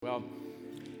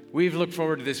We've looked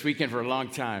forward to this weekend for a long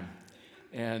time,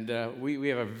 and we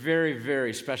have a very,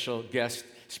 very special guest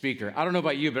speaker. I don't know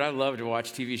about you, but I love to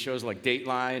watch TV shows like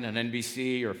Dateline on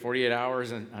NBC or 48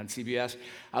 Hours on CBS.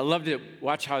 I love to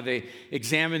watch how they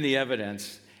examine the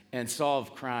evidence and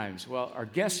solve crimes. Well, our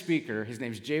guest speaker, his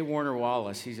name's J. Warner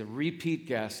Wallace. He's a repeat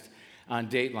guest on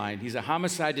Dateline. He's a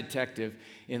homicide detective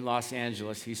in Los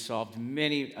Angeles. He's solved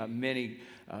many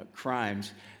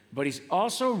crimes. But he's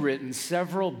also written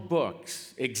several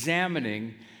books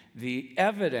examining the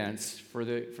evidence for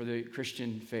the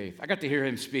Christian faith. I got to hear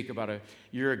him speak about a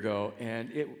year ago,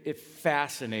 and it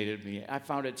fascinated me. I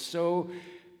found it so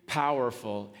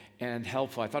powerful and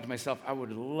helpful. I thought to myself, I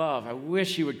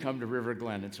wish he would come to River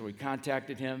Glen. And so we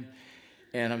contacted him,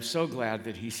 and I'm so glad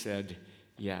that he said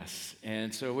yes.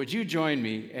 And so would you join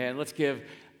me, and let's give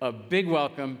a big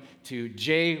welcome to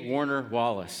J. Warner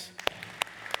Wallace.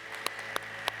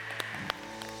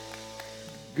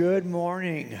 Good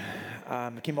morning. I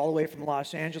came all the way from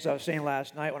Los Angeles. I was saying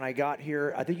last night when I got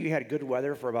here, I think you had good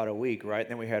weather for about a week, right? And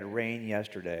then we had rain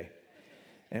yesterday.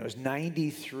 And it was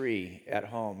 93 at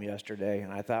home yesterday.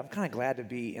 And I thought, I'm kind of glad to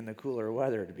be in the cooler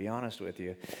weather, to be honest with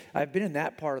you. I've been in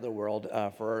that part of the world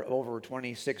for over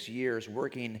 26 years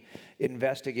working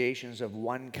investigations of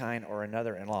one kind or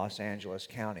another in Los Angeles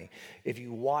County. If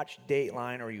you watch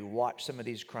Dateline or you watch some of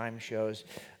these crime shows,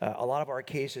 a lot of our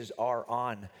cases are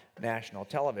on national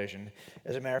television.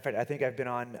 As a matter of fact, I think I've been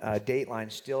on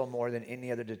Dateline still more than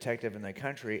any other detective in the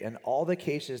country, and all the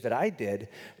cases that I did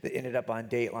that ended up on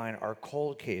Dateline are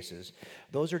cold cases.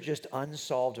 Those are just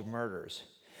unsolved murders.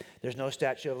 There's no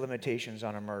statute of limitations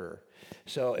on a murder.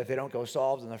 So if they don't go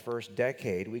solved in the first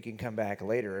decade, we can come back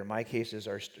later, and my cases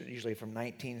are usually from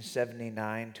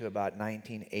 1979 to about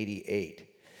 1988.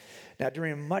 Now,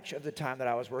 during much of the time that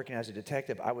I was working as a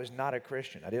detective, I was not a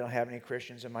Christian. I didn't have any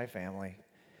Christians in my family.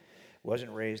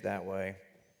 Wasn't raised that way.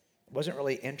 Wasn't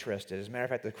really interested. As a matter of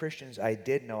fact, the Christians I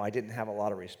did know, I didn't have a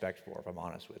lot of respect for, if I'm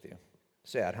honest with you.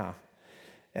 Sad, huh?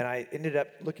 And I ended up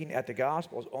looking at the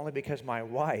Gospels only because my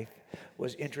wife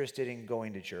was interested in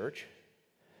going to church.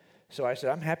 So I said,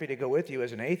 I'm happy to go with you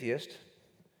as an atheist.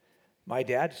 My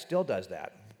dad still does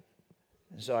that.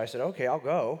 And so I said, okay, I'll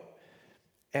go.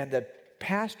 And the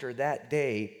pastor that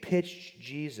day pitched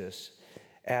Jesus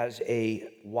as a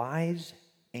wise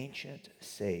ancient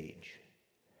sage,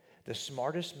 the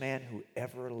smartest man who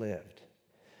ever lived,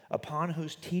 upon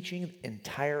whose teaching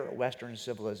entire Western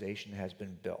civilization has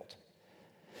been built.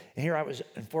 And here I was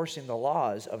enforcing the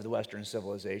laws of the Western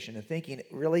civilization and thinking,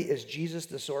 really, is Jesus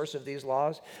the source of these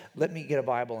laws? Let me get a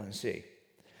Bible and see.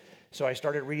 So I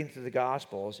started reading through the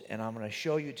Gospels, and I'm going to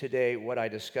show you today what I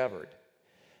discovered.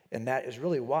 And that is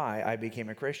really why I became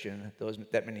a Christian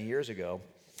that many years ago.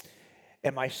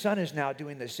 And my son is now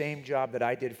doing the same job that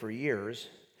I did for years.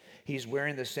 He's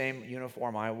wearing the same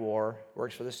uniform I wore,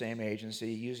 works for the same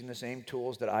agency, using the same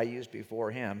tools that I used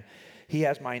before him. He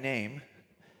has my name,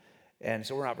 and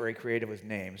so we're not very creative with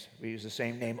names. We use the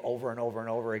same name over and over and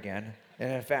over again.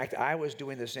 And in fact, I was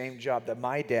doing the same job that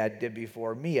my dad did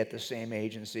before me at the same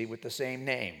agency with the same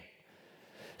name.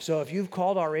 So if you've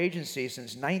called our agency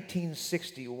since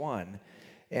 1961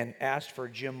 and asked for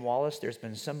Jim Wallace, there's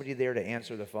been somebody there to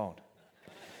answer the phone.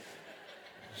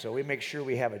 So we make sure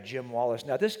we have a Jim Wallace.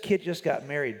 Now, this kid just got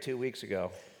married 2 weeks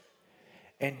ago.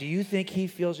 And do you think he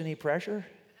feels any pressure?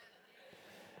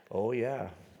 Oh, yeah.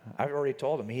 I've already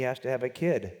told him he has to have a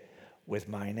kid with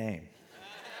my name.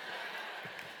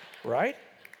 Right?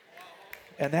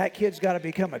 And that kid's got to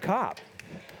become a cop.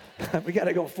 We got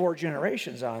to go 4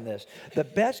 generations on this. The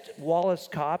best Wallace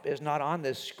cop is not on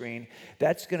this screen.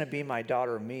 That's going to be my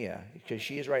daughter, Mia, because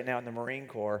she is right now in the Marine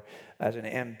Corps as an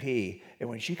MP. And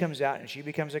when she comes out and she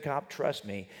becomes a cop, trust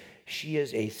me, she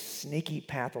is a sneaky,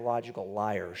 pathological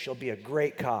liar. She'll be a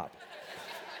great cop.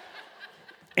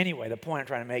 Anyway, the point I'm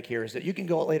trying to make here is that you can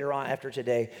go later on after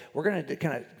today. We're going to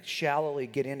kind of shallowly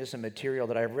get into some material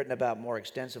that I've written about more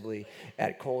extensively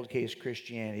at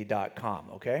coldcasechristianity.com,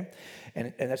 okay?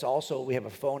 And that's also, we have a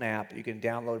phone app you can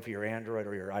download for your Android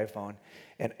or your iPhone.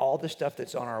 And all the stuff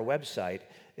that's on our website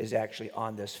is actually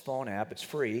on this phone app. It's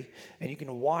free. And you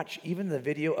can watch, even the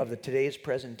video of today's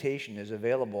presentation is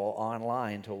available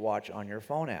online to watch on your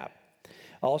phone app.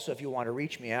 Also, if you want to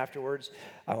reach me afterwards,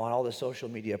 I'm on all the social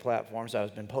media platforms.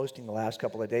 I've been posting the last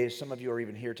couple of days. Some of you are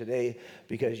even here today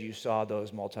because you saw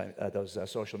those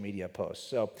social media posts.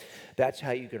 So that's how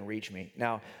you can reach me.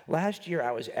 Now, last year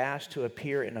I was asked to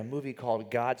appear in a movie called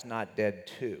God's Not Dead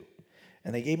 2.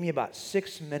 And they gave me about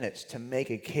 6 minutes to make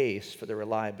a case for the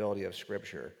reliability of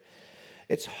Scripture.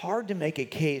 It's hard to make a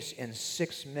case in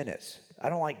 6 minutes. I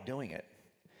don't like doing it.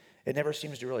 It never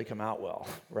seems to really come out well,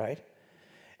 right?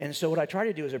 And so what I try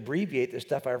to do is abbreviate the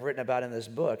stuff I've written about in this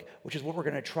book, which is what we're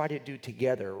going to try to do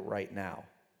together right now.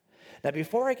 Now,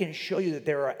 before I can show you that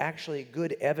there are actually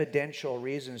good evidential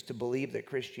reasons to believe that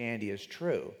Christianity is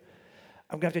true,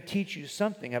 I'm going to have to teach you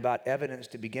something about evidence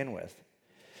to begin with.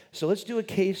 So let's do a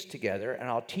case together, and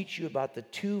I'll teach you about the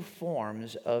two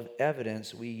forms of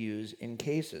evidence we use in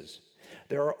cases.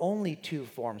 There are only two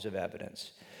forms of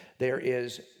evidence. There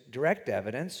is direct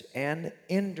evidence and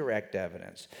indirect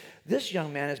evidence. This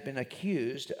young man has been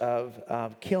accused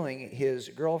of killing his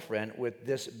girlfriend with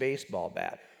this baseball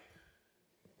bat.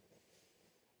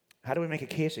 How do we make a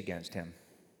case against him?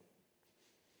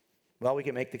 Well, we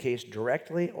can make the case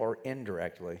directly or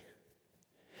indirectly.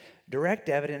 Direct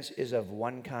evidence is of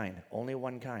one kind, only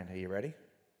one kind. Are you ready?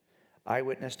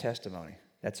 Eyewitness testimony.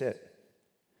 That's it.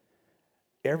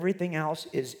 Everything else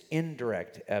is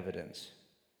indirect evidence.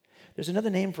 There's another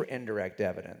name for indirect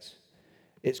evidence.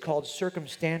 It's called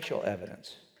circumstantial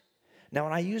evidence. Now,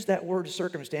 when I use that word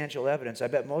circumstantial evidence, I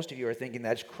bet most of you are thinking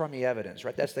that's crummy evidence,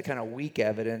 right? That's the kind of weak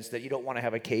evidence that you don't want to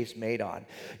have a case made on.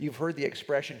 You've heard the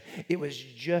expression, it was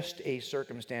just a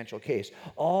circumstantial case.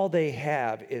 All they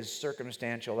have is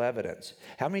circumstantial evidence.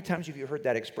 How many times have you heard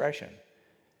that expression?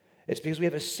 It's because we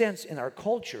have a sense in our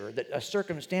culture that a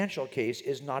circumstantial case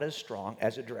is not as strong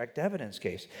as a direct evidence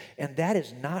case. And that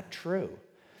is not true.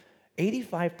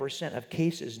 85% of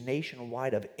cases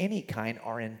nationwide of any kind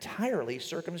are entirely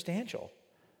circumstantial.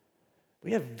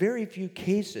 We have very few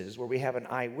cases where we have an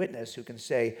eyewitness who can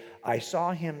say, I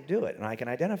saw him do it, and I can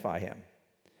identify him.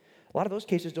 A lot of those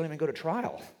cases don't even go to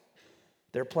trial.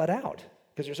 They're pled out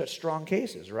because they're such strong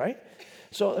cases, right?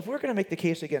 So if we're going to make the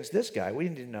case against this guy, we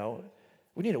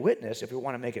need a witness if we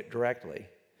want to make it directly.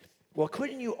 Well,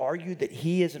 couldn't you argue that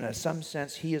he is, in some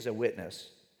sense, he is a witness?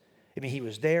 I mean, he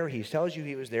was there. He tells you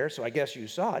he was there, so I guess you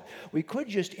saw it. We could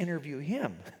just interview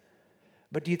him.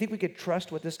 But do you think we could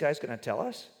trust what this guy's going to tell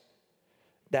us?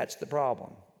 That's the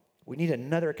problem. We need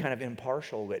another kind of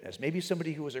impartial witness, maybe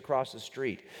somebody who was across the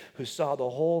street, who saw the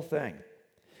whole thing.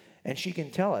 And she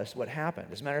can tell us what happened.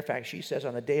 As a matter of fact, she says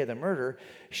on the day of the murder,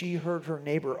 she heard her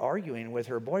neighbor arguing with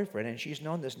her boyfriend, and she's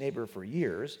known this neighbor for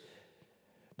years.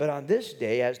 But on this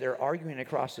day, as they're arguing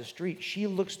across the street, she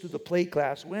looks through the plate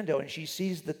glass window and she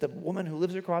sees that the woman who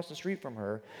lives across the street from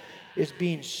her is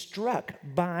being struck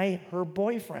by her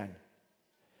boyfriend.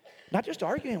 Not just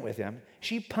arguing with him,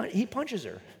 he punches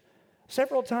her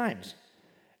several times.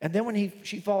 And then when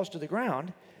she falls to the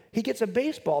ground, he gets a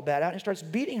baseball bat out and starts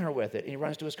beating her with it. And he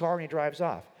runs to his car and he drives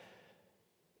off.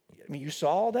 I mean, you saw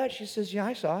all that? She says, yeah,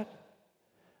 I saw it.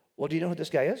 Well, do you know who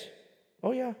this guy is?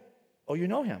 Oh, yeah. Oh, you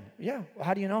know him? Yeah. Well,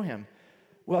 how do you know him?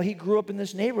 Well, he grew up in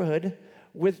this neighborhood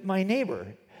with my neighbor.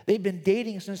 They've been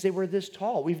dating since they were this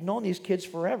tall. We've known these kids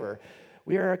forever.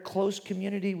 We are a close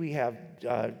community. We have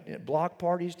block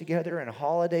parties together and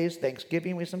holidays.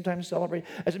 Thanksgiving we sometimes celebrate.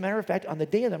 As a matter of fact, on the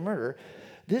day of the murder,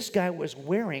 this guy was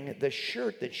wearing the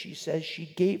shirt that she says she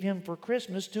gave him for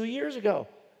Christmas 2 years ago.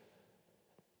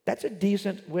 That's a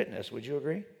decent witness, would you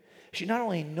agree? She not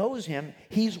only knows him,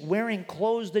 he's wearing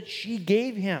clothes that she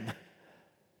gave him.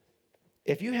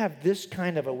 If you have this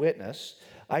kind of a witness,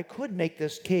 I could make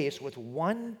this case with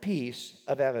one piece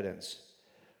of evidence,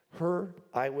 her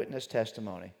eyewitness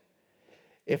testimony.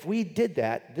 If we did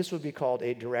that, this would be called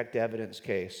a direct evidence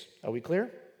case. Are we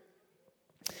clear?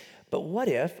 But what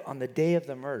if, on the day of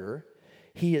the murder,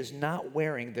 he is not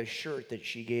wearing the shirt that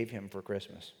she gave him for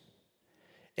Christmas?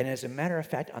 And as a matter of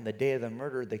fact, on the day of the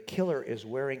murder, the killer is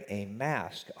wearing a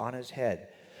mask on his head,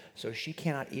 so she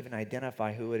cannot even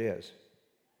identify who it is.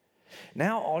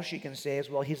 Now all she can say is,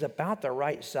 well, he's about the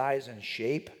right size and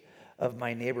shape of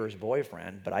my neighbor's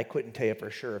boyfriend, but I couldn't tell you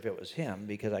for sure if it was him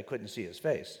because I couldn't see his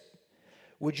face.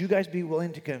 Would you guys be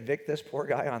willing to convict this poor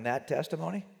guy on that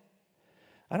testimony?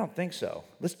 I don't think so.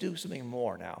 Let's do something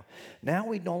more now. Now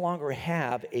we no longer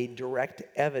have a direct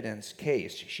evidence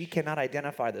case. She cannot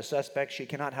identify the suspect. She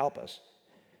cannot help us.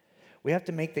 We have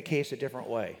to make the case a different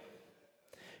way.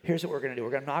 Here's what we're going to do.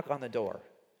 We're going to knock on the door.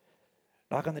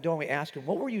 Knock on the door and we ask him,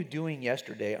 what were you doing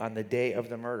yesterday on the day of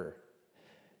the murder?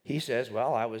 He says,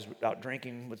 well, I was out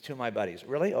drinking with two of my buddies.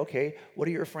 Really? Okay. What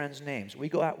are your friends' names? We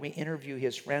go out, we interview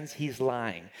his friends. He's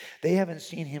lying. They haven't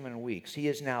seen him in weeks. He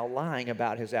is now lying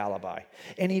about his alibi.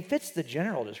 And he fits the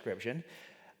general description.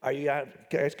 Are you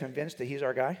guys convinced that he's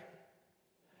our guy?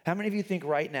 How many of you think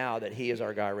right now that he is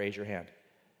our guy? Raise your hand.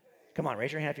 Come on,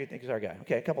 raise your hand if you think he's our guy.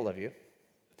 Okay, a couple of you.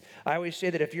 I always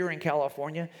say that if you're in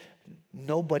California,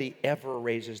 nobody ever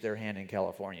raises their hand in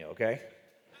California, okay?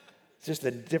 It's just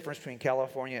the difference between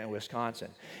California and Wisconsin.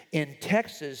 In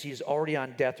Texas, he's already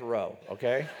on death row,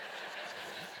 okay?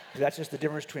 That's just the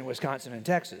difference between Wisconsin and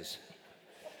Texas.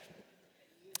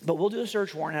 But we'll do a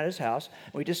search warrant at his house,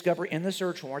 and we discover in the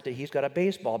search warrant that he's got a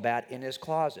baseball bat in his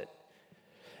closet.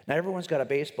 Now, everyone's got a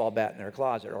baseball bat in their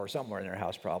closet or somewhere in their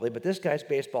house probably, but this guy's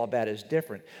baseball bat is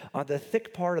different. On the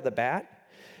thick part of the bat,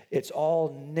 it's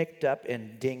all nicked up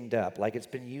and dinged up, like it's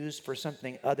been used for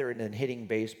something other than hitting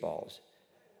baseballs,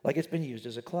 like it's been used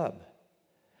as a club.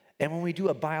 And when we do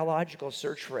a biological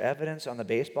search for evidence on the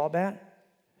baseball bat,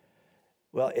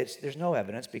 well, there's no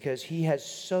evidence because he has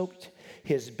soaked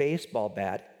his baseball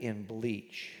bat in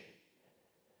bleach.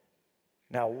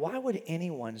 Now, why would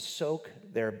anyone soak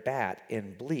their bat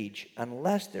in bleach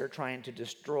unless they're trying to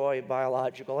destroy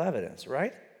biological evidence,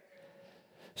 right?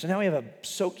 So now we have a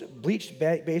soaked, bleached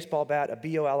baseball bat, a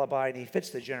BO alibi, and he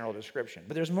fits the general description.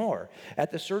 But there's more.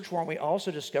 At the search warrant, we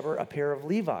also discover a pair of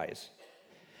Levi's.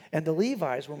 And the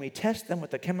Levi's, when we test them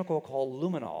with a chemical called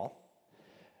luminol,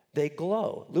 they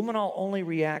glow. Luminol only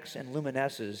reacts and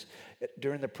luminesces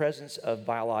during the presence of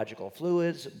biological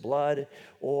fluids, blood,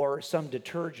 or some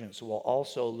detergents will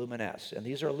also luminesce. And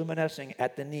these are luminescing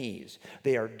at the knees.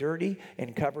 They are dirty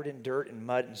and covered in dirt and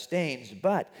mud and stains,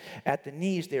 but at the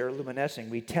knees they are luminescing.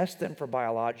 We test them for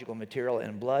biological material,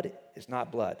 and blood is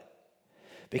not blood.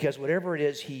 Because whatever it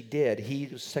is he did,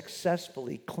 he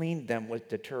successfully cleaned them with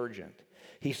detergent.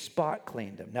 He spot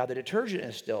cleaned them. Now the detergent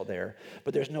is still there,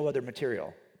 but there's no other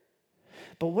material.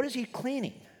 But what is he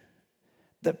cleaning?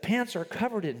 The pants are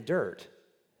covered in dirt.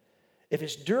 If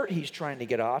it's dirt he's trying to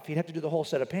get off, he'd have to do the whole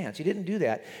set of pants. He didn't do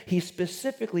that. He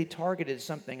specifically targeted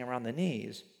something around the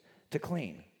knees to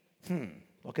clean.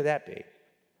 What could that be?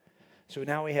 So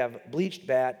now we have bleached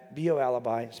bat, BO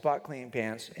alibi, spot clean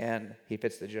pants, and he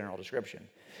fits the general description.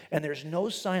 And there's no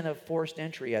sign of forced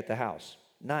entry at the house.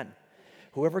 None.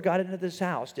 Whoever got into this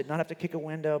house did not have to kick a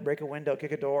window, break a window,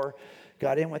 kick a door,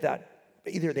 got in without.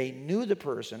 Either they knew the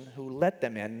person who let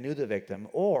them in, knew the victim,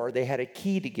 or they had a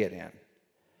key to get in.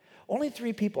 Only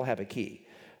 3 people have a key.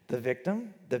 The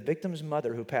victim, the victim's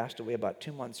mother, who passed away about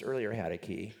 2 months earlier, had a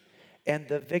key, and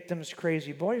the victim's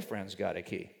crazy boyfriend's got a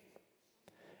key.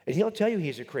 And he'll tell you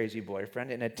he's a crazy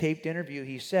boyfriend. In a taped interview,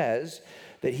 he says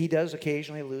that he does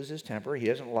occasionally lose his temper. He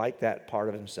doesn't like that part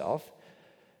of himself,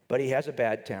 but he has a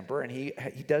bad temper, and he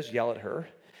does yell at her.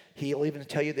 He'll even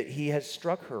tell you that he has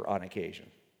struck her on occasion.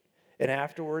 And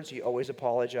afterwards, he always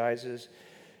apologizes.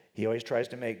 He always tries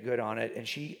to make good on it. And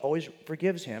she always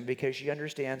forgives him because she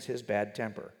understands his bad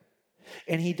temper.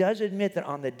 And he does admit that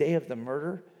on the day of the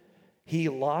murder, he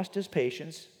lost his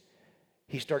patience.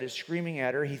 He started screaming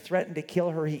at her. He threatened to kill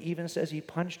her. He even says he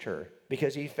punched her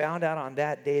because he found out on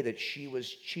that day that she was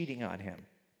cheating on him.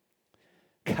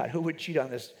 God, who would cheat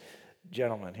on this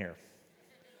gentleman here?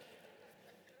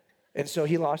 And so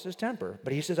he lost his temper.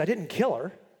 But he says, I didn't kill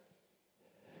her.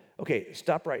 Okay,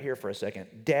 stop right here for a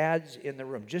second. Dads in the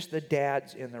room, just the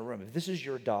dads in the room. If this is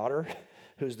your daughter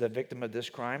who's the victim of this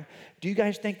crime, do you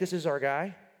guys think this is our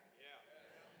guy? Yeah.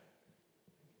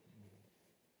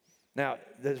 Now,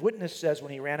 the witness says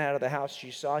when he ran out of the house, she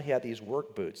saw he had these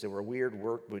work boots. They were weird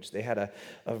work boots. They had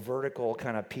a vertical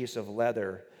kind of piece of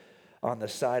leather on the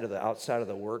outside of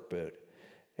the work boot.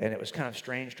 And it was kind of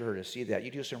strange to her to see that. You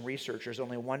do some research, there's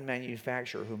only one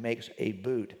manufacturer who makes a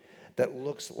boot that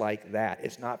looks like that.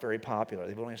 It's not very popular.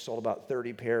 They've only sold about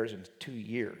 30 pairs in 2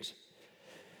 years.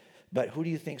 But who do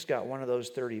you think's got one of those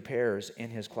 30 pairs in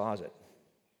his closet?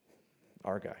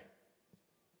 Our guy.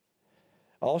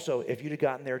 Also, if you'd have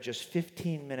gotten there just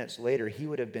 15 minutes later, he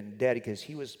would have been dead because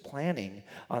he was planning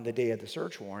on the day of the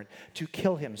search warrant to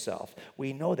kill himself.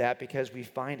 We know that because we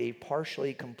find a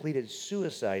partially completed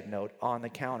suicide note on the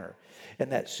counter.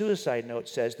 And that suicide note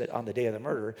says that on the day of the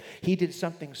murder, he did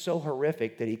something so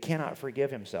horrific that he cannot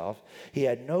forgive himself. He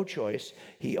had no choice.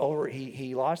 He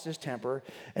lost his temper,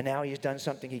 and now he's done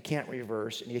something he can't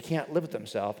reverse, and he can't live with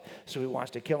himself, so he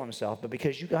wants to kill himself. But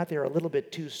because you got there a little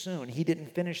bit too soon, he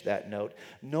didn't finish that note.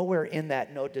 Nowhere in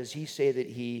that note does he say that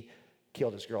he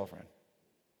killed his girlfriend.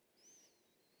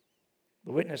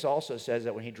 The witness also says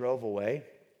that when he drove away,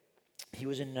 he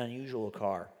was in an unusual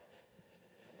car.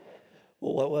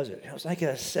 Well, what was it? It was like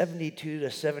a 72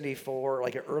 to 74,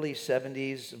 like an early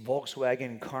 70s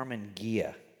Volkswagen Karmann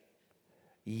Ghia,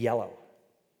 yellow.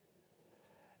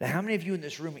 Now, how many of you in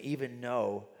this room even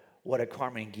know what a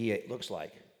Karmann Ghia looks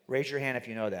like? Raise your hand if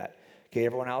you know that. Okay,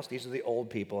 everyone else, these are the old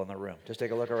people in the room. Just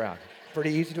take a look around.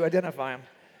 Pretty easy to identify them.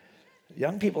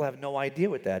 Young people have no idea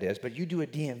what that is, but you do a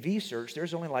DMV search,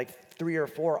 there's only like 3 or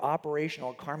 4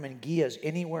 operational Karmann Ghias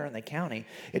anywhere in the county.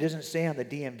 It doesn't say on the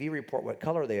DMV report what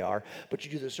color they are, but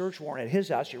you do the search warrant at his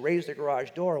house, you raise the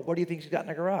garage door, what do you think he's got in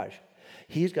the garage?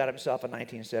 He's got himself a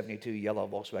 1972 yellow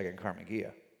Volkswagen Karmann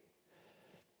Ghia.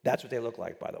 That's what they look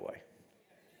like, by the way.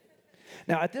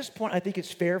 Now, at this point, I think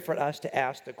it's fair for us to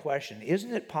ask the question,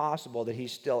 isn't it possible that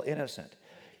he's still innocent?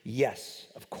 Yes,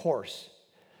 of course.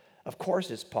 Of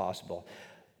course it's possible.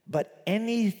 But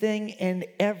anything and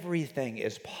everything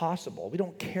is possible. We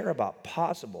don't care about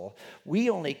possible. We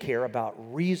only care about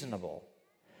reasonable.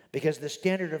 Because the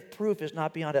standard of proof is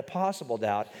not beyond a possible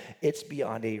doubt, it's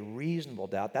beyond a reasonable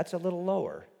doubt. That's a little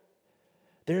lower.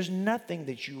 There's nothing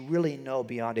that you really know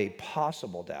beyond a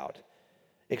possible doubt,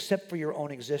 except for your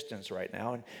own existence right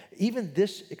now. And even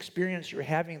this experience you're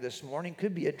having this morning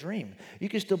could be a dream. You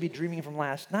could still be dreaming from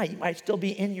last night. You might still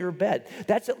be in your bed.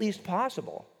 That's at least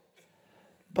possible.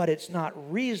 But it's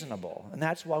not reasonable. And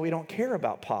that's why we don't care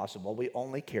about possible. We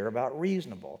only care about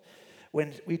reasonable.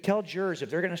 When we tell jurors if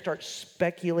they're going to start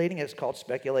speculating, it's called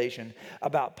speculation,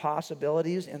 about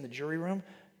possibilities in the jury room,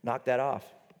 knock that off.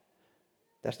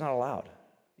 That's not allowed.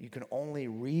 You can only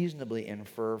reasonably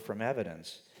infer from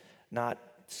evidence, not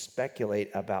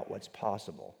speculate about what's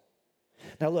possible.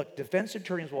 Now look, defense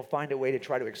attorneys will find a way to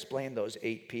try to explain those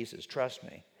 8 pieces, trust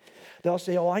me. They'll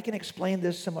say, oh, I can explain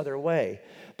this some other way.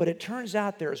 But it turns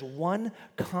out there's one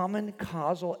common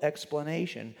causal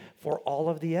explanation for all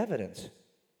of the evidence.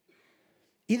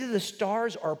 Either the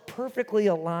stars are perfectly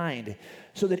aligned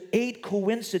so that 8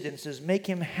 coincidences make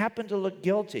him happen to look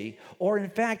guilty, or in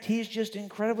fact, he's just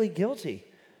incredibly guilty.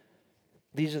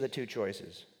 These are the 2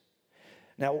 choices.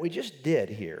 Now, what we just did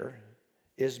here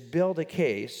is build a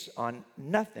case on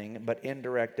nothing but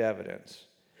indirect evidence.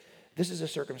 This is a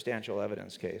circumstantial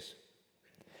evidence case.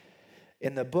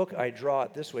 In the book, I draw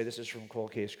it this way. This is from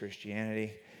Cold Case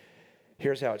Christianity.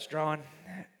 Here's how it's drawn.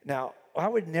 Now, I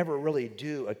would never really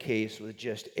do a case with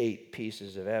just 8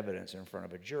 pieces of evidence in front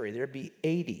of a jury. There'd be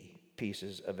 80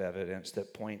 pieces of evidence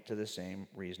that point to the same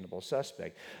reasonable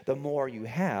suspect. The more you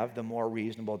have, the more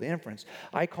reasonable the inference.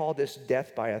 I call this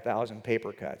death by 1,000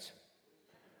 paper cuts.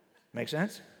 Make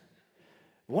sense?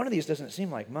 One of these doesn't seem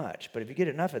like much, but if you get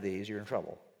enough of these, you're in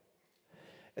trouble.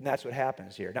 And that's what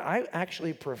happens here. Now, I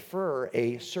actually prefer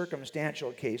a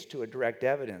circumstantial case to a direct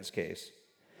evidence case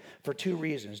for 2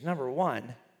 reasons. Number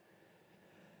one,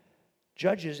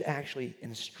 judges actually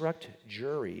instruct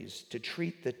juries to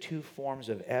treat the 2 forms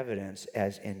of evidence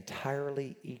as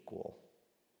entirely equal.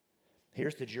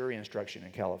 Here's the jury instruction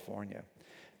in California.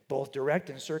 Both direct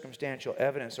and circumstantial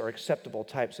evidence are acceptable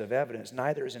types of evidence.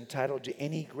 Neither is entitled to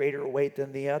any greater weight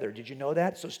than the other. Did you know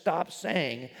that? So stop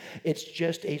saying it's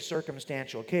just a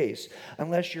circumstantial case,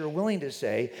 unless you're willing to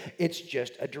say it's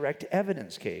just a direct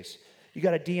evidence case. You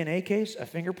got a DNA case, a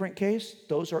fingerprint case,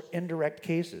 those are indirect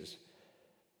cases.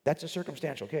 That's a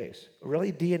circumstantial case.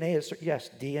 Really? Yes,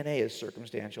 DNA is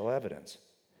circumstantial evidence.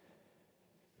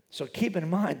 So keep in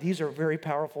mind, these are very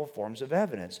powerful forms of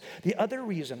evidence. The other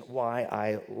reason why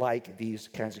I like these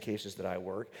kinds of cases that I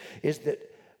work is that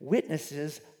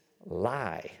witnesses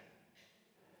lie.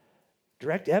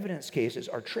 Direct evidence cases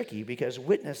are tricky because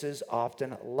witnesses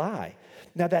often lie.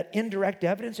 Now, that indirect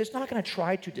evidence, it's not going to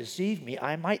try to deceive me.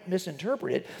 I might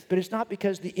misinterpret it, but it's not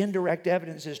because the indirect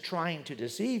evidence is trying to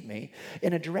deceive me.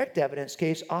 In a direct evidence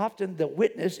case, often the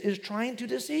witness is trying to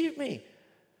deceive me.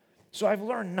 So I've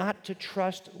learned not to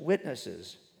trust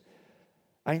witnesses.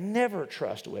 I never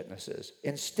trust witnesses.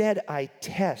 Instead, I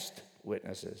test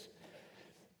witnesses.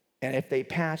 And if they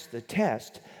pass the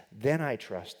test, then I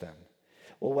trust them.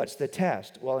 Well, what's the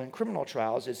test? Well, in criminal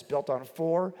trials, it's built on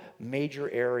 4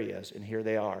 major areas, and here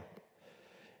they are.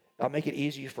 I'll make it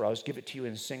easy for us, give it to you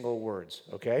in single words,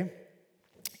 okay?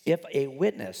 If a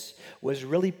witness was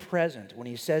really present when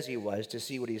he says he was to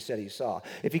see what he said he saw,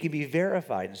 if he can be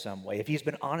verified in some way, if he's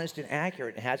been honest and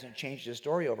accurate and hasn't changed his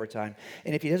story over time,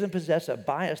 and if he doesn't possess a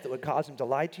bias that would cause him to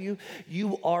lie to you,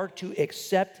 you are to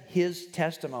accept his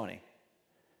testimony.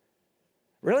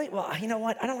 Really? Well, you know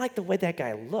what? I don't like the way that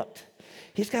guy looked.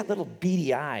 He's got little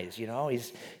beady eyes, you know.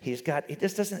 It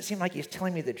just doesn't seem like he's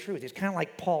telling me the truth. He's kind of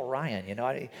like Paul Ryan, you know.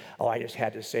 I just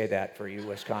had to say that for you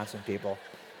Wisconsin people.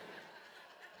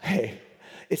 Hey,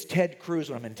 it's Ted Cruz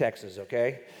when I'm in Texas,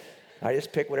 okay? I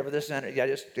just pick whatever the center,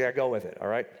 I go with it, all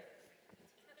right?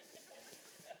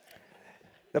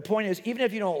 The point is, even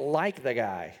if you don't like the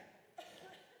guy,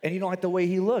 and you don't like the way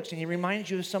he looks, and he reminds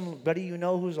you of somebody you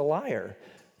know who's a liar,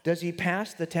 does he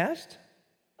pass the test?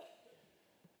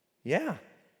 Yeah,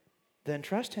 then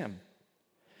trust him.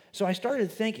 So I started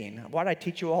thinking, why did I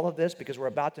teach you all of this? Because we're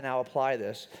about to now apply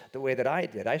this the way that I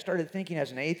did. I started thinking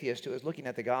as an atheist who was looking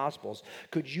at the Gospels,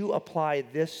 could you apply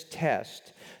this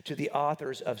test to the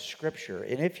authors of Scripture?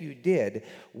 And if you did,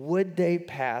 would they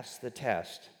pass the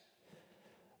test?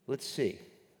 Let's see.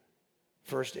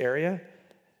 First area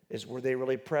is, were they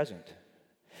really present?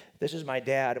 This is my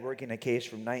dad working a case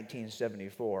from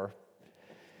 1974.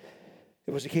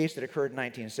 It was a case that occurred in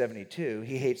 1972.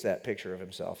 He hates that picture of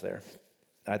himself there.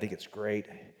 I think it's great.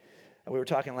 We were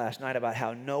talking last night about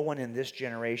how no one in this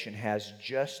generation has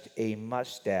just a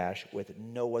mustache with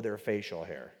no other facial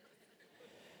hair.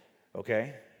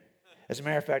 Okay? As a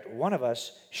matter of fact, one of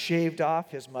us shaved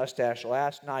off his mustache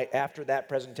last night after that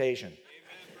presentation.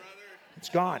 Amen, brother. It's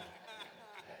gone.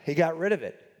 He got rid of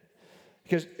it.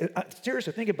 Because,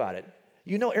 seriously, think about it.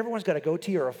 You know everyone's got a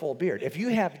goatee or a full beard. If you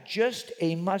have just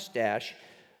a mustache,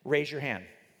 raise your hand.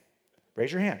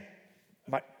 Raise your hand.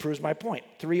 Proves my point.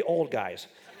 3 old guys.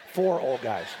 4 old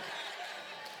guys.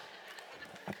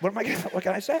 What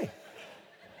can I say?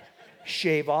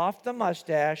 Shave off the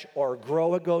mustache or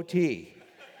grow a goatee.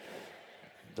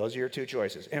 Those are your 2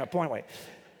 choices. Anyway, point away.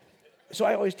 So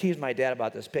I always tease my dad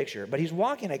about this picture, but he's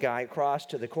walking a guy across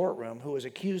to the courtroom who was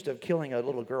accused of killing a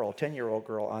little girl, 10-year-old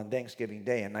girl, on Thanksgiving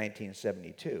Day in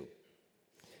 1972.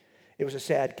 It was a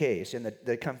sad case, and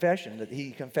the confession that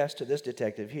he confessed to this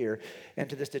detective here, and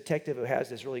to this detective who has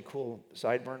this really cool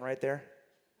sideburn right there,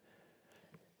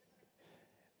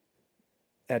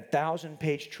 a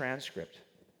 1,000-page transcript.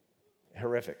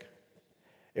 Horrific.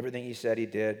 Everything he said he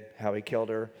did, how he killed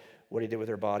her, what he did with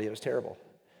her body, it was terrible.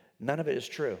 None of it is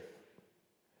true.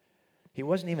 He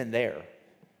wasn't even there.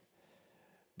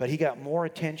 But he got more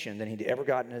attention than he'd ever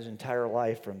gotten in his entire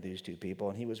life from these 2 people,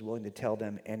 and he was willing to tell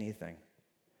them anything.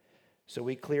 So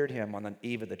we cleared him on the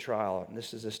eve of the trial, and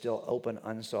this is a still open,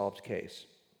 unsolved case.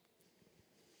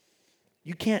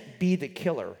 You can't be the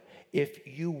killer if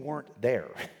you weren't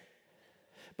there.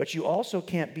 But you also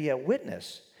can't be a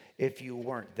witness if you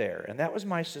weren't there. And that was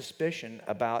my suspicion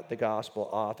about the gospel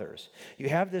authors. You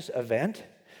have this event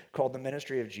called the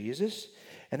Ministry of Jesus,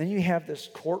 and then you have this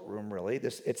courtroom, really.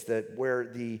 It's where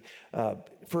the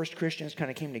first Christians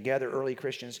kind of came together, early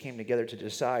Christians came together to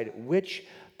decide which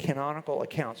canonical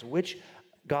accounts, which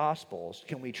gospels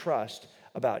can we trust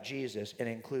about Jesus and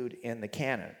include in the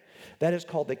canon. That is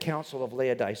called the Council of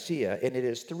Laodicea, and it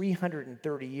is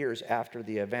 330 years after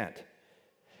the event.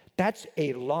 That's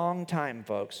a long time,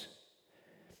 folks.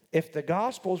 If the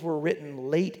Gospels were written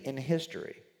late in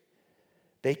history,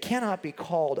 they cannot be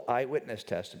called eyewitness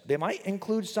testaments. They might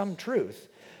include some truth,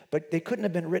 but they couldn't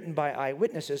have been written by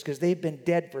eyewitnesses because they've been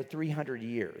dead for 300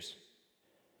 years.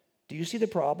 Do you see the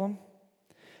problem?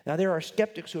 Now, there are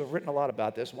skeptics who have written a lot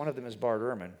about this. One of them is Bart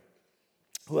Ehrman,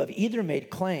 who have either made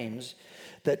claims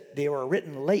that they were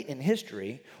written late in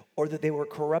history or that they were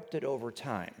corrupted over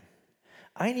time.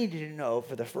 I needed to know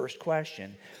for the first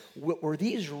question, were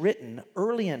these written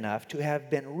early enough to have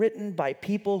been written by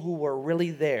people who were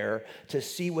really there to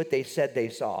see what they said they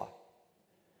saw?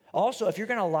 Also, if you're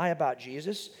going to lie about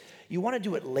Jesus, you want to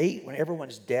do it late when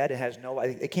everyone's dead and has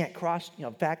they can't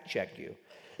fact check you.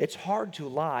 It's hard to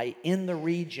lie in the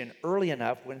region early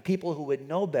enough when people who would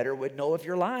know better would know if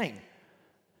you're lying.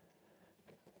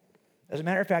 As a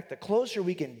matter of fact, the closer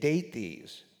we can date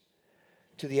these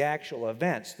to the actual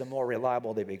events, the more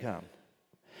reliable they become.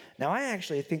 Now, I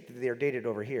actually think that they're dated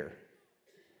over here.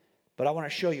 But I want to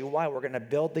show you why. We're going to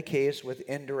build the case with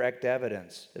indirect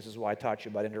evidence. This is why I taught you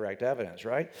about indirect evidence,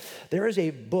 right? There is a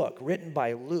book written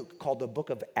by Luke called the Book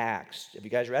of Acts. Have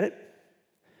you guys read it?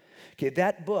 Okay,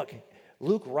 that book,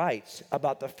 Luke writes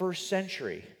about the first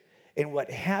century and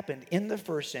what happened in the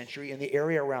first century in the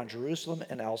area around Jerusalem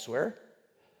and elsewhere.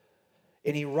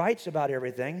 And he writes about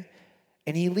everything.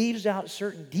 And he leaves out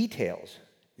certain details.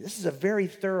 This is a very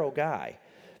thorough guy.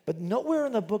 But nowhere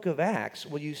in the book of Acts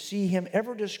will you see him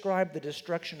ever describe the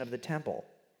destruction of the temple.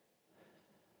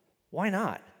 Why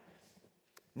not?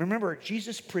 Remember,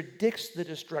 Jesus predicts the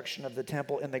destruction of the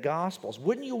temple in the Gospels.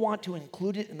 Wouldn't you want to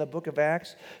include it in the book of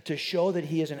Acts to show that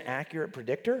he is an accurate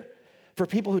predictor for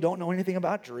people who don't know anything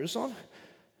about Jerusalem?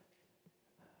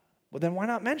 Well, then why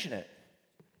not mention it?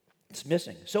 It's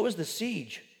missing. So is the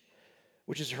siege,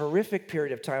 which is a horrific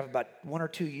period of time, about 1 or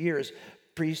 2 years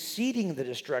preceding the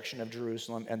destruction of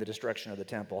Jerusalem and the destruction of the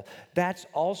temple. That's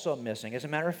also missing. As a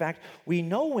matter of fact, we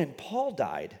know when Paul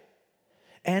died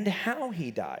and how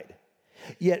he died.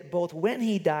 Yet both when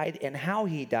he died and how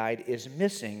he died is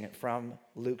missing from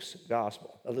Luke's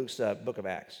book of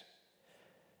Acts.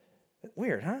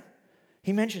 Weird, huh?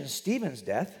 He mentions Stephen's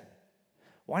death.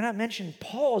 Why not mention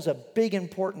Paul as a big,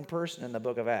 important person in the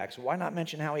book of Acts? Why not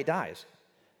mention how he dies?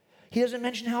 He doesn't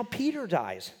mention how Peter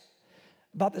dies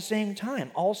about the same time,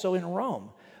 also in Rome.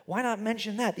 Why not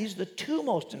mention that? These are the 2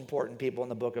 most important people in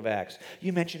the book of Acts.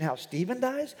 You mention how Stephen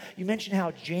dies. You mention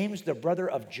how James, the brother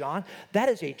of John, that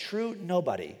is a true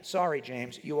nobody. Sorry,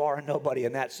 James, you are a nobody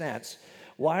in that sense.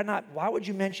 Why would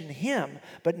you mention him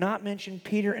but not mention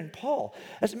Peter and Paul?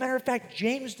 As a matter of fact,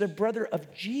 James, the brother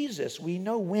of Jesus, we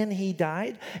know when he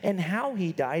died and how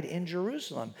he died in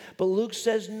Jerusalem. But Luke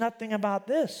says nothing about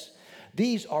this.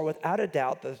 These are without a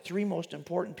doubt the three most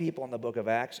important people in the book of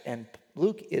Acts, and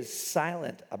Luke is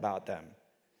silent about them.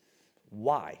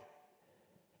 Why?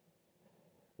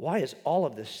 Why is all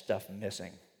of this stuff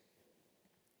missing?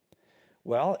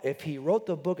 Well, if he wrote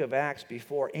the book of Acts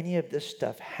before any of this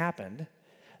stuff happened,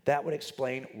 that would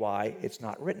explain why it's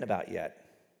not written about yet.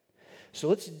 So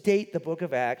let's date the book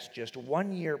of Acts just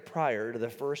 1 year prior to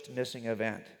the first missing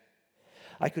event.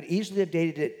 I could easily have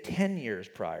dated it 10 years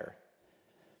prior,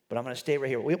 but I'm going to stay right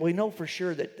here. We know for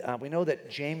sure that we know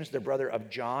that James, the brother of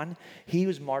John, he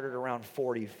was martyred around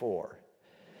 44.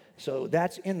 So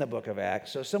that's in the book of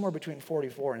Acts. So somewhere between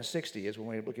 44 and 60 is when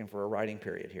we're looking for a writing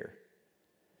period here.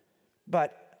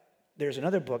 But there's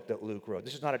another book that Luke wrote.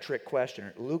 This is not a trick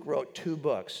question. Luke wrote 2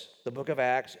 books, the book of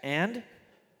Acts and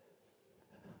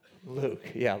Luke.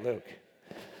 Yeah, Luke.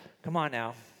 Come on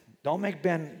now. Don't make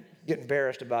Ben get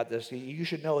embarrassed about this. You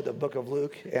should know the book of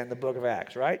Luke and the book of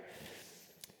Acts, right?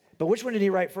 But which one did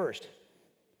he write first?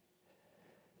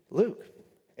 Luke.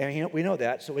 And we know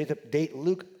that, so we have to date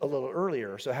Luke a little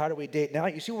earlier. So how do we date now?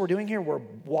 You see what we're doing here? We're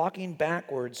walking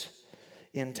backwards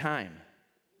in time.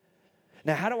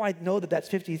 Now, how do I know that that's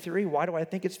 53? Why do I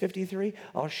think it's 53?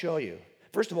 I'll show you.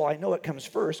 First of all, I know it comes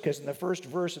first because in the first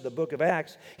verse of the book of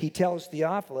Acts, he tells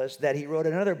Theophilus that he wrote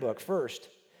another book first.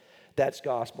 That's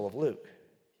Gospel of Luke.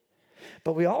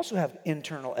 But we also have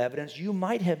internal evidence you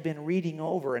might have been reading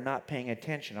over and not paying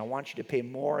attention. I want you to pay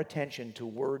more attention to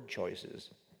word choices.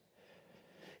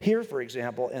 Here, for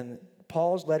example, in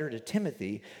Paul's letter to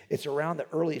Timothy, it's around the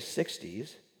early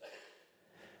 60s.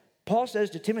 Paul says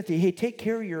to Timothy, hey, take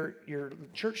care of your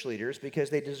church leaders because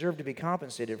they deserve to be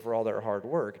compensated for all their hard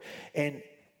work. And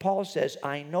Paul says,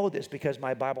 I know this because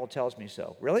my Bible tells me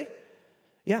so. Really?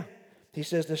 Yeah. He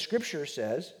says, the scripture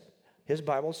says, his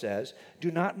Bible says,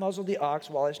 do not muzzle the ox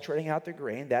while it's treading out the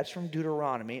grain. That's from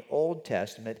Deuteronomy, Old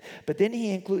Testament. But then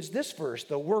he includes this verse,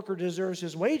 the worker deserves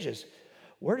his wages.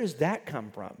 Where does that come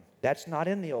from? That's not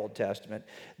in the Old Testament.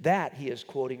 That he is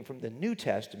quoting from the New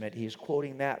Testament. He's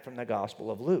quoting that from the Gospel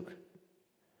of Luke.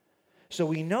 So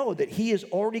we know that he is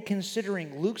already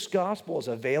considering Luke's Gospel as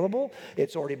available.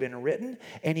 It's already been written.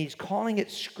 And he's calling it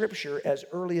Scripture as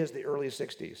early as the early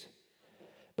 60s.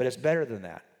 But it's better than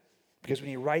that. Because when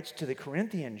he writes to the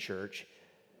Corinthian church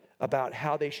about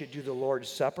how they should do the Lord's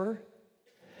Supper,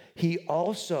 he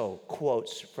also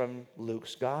quotes from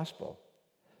Luke's Gospel.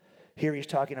 Here he's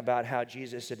talking about how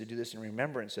Jesus said to do this in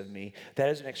remembrance of me. That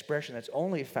is an expression that's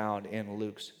only found in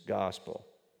Luke's Gospel.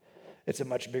 It's a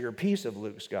much bigger piece of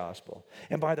Luke's Gospel.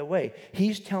 And by the way,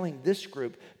 he's telling this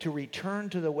group to return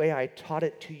to the way I taught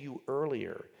it to you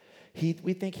earlier.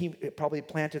 We think he probably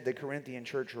planted the Corinthian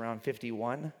church around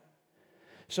 51.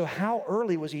 So how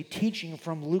early was he teaching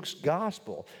from Luke's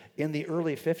Gospel? In the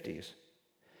early 50s.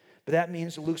 But that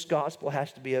means Luke's Gospel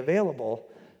has to be available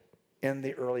in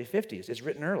the early 50s. It's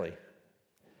written early.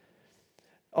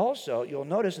 Also, you'll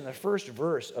notice in the first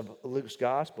verse of Luke's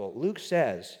Gospel, Luke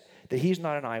says that he's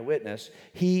not an eyewitness.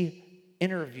 He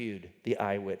interviewed the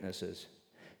eyewitnesses.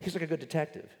 He's like a good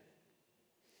detective.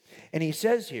 And he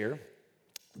says here,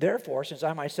 therefore, since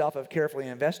I myself have carefully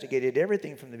investigated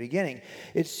everything from the beginning,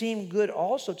 it seemed good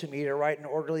also to me to write an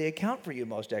orderly account for you,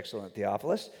 most excellent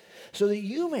Theophilus, so that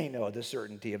you may know the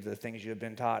certainty of the things you have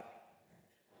been taught.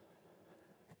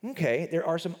 Okay, there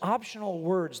are some optional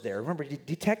words there. Remember,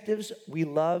 detectives, we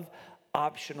love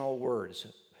optional words.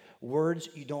 Words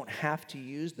you don't have to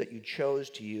use that you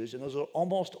chose to use, and those are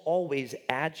almost always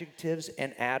adjectives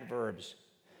and adverbs.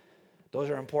 Those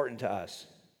are important to us.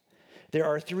 There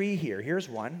are 3 here. Here's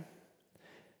one.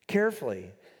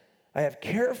 Carefully. I have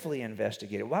carefully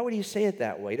investigated. Why would he say it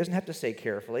that way? He doesn't have to say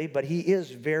carefully, but he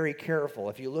is very careful.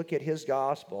 If you look at his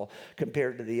gospel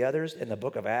compared to the others in the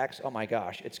book of Acts, oh my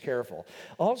gosh, it's careful.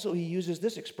 Also, he uses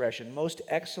this expression, most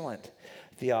excellent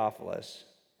Theophilus.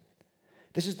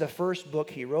 This is the first book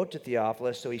he wrote to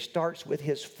Theophilus, so he starts with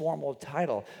his formal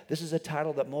title. This is a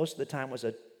title that most of the time was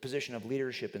a position of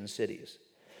leadership in cities.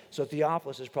 So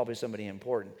Theophilus is probably somebody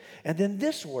important. And then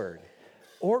this word,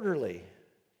 orderly.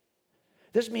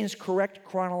 This means correct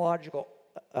chronological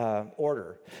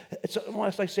order. It's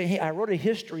almost like saying, hey, I wrote a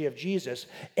history of Jesus,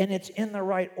 and it's in the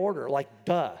right order, like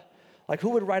duh. Like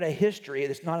who would write a history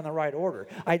that's not in the right order?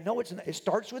 I know it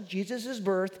starts with Jesus'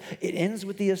 birth, it ends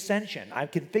with the ascension. I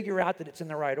can figure out that it's in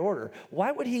the right order.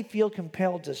 Why would he feel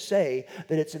compelled to say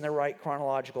that it's in the right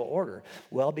chronological order?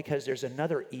 Well, because there's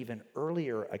another even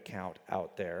earlier account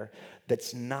out there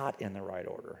that's not in the right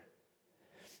order.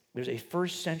 There's a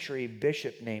first century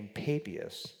bishop named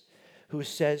Papias who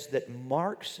says that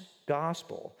Mark's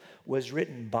gospel was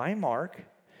written by Mark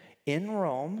in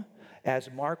Rome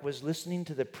as Mark was listening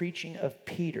to the preaching of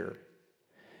Peter.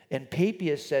 And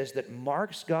Papias says that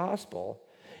Mark's gospel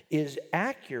is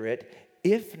accurate,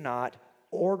 if not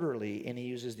orderly, and he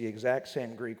uses the exact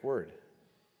same Greek word.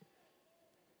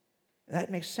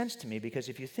 That makes sense to me because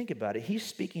if you think about it, he's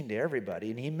speaking to everybody,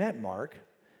 and he met Mark,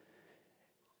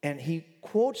 and he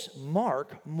quotes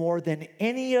Mark more than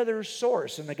any other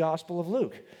source in the Gospel of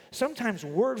Luke. Sometimes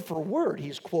word for word,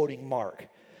 he's quoting Mark.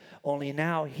 Only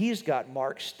now he's got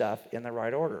Mark's stuff in the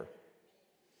right order.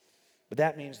 But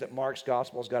that means that Mark's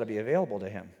gospel's got to be available to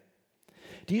him.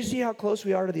 Do you see how close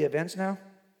we are to the events now?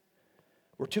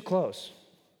 We're too close.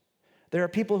 There are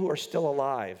people who are still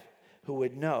alive who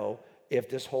would know if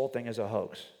this whole thing is a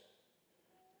hoax.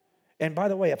 And by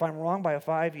the way, if I'm wrong by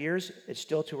 5 years, it's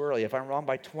still too early. If I'm wrong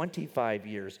by 25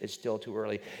 years, it's still too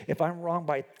early. If I'm wrong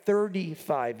by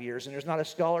 35 years, and there's not a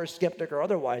scholar, skeptic, or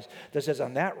otherwise that says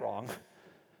I'm that wrong,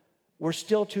 we're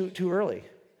still too early.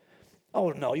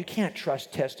 Oh, no, you can't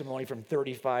trust testimony from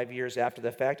 35 years after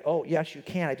the fact. Oh, yes, you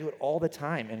can. I do it all the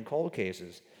time in cold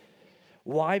cases.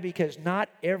 Why? Because not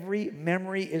every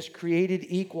memory is created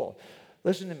equal.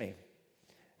 Listen to me.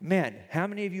 Men, how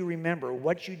many of you remember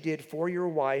what you did for your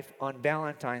wife on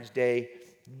Valentine's Day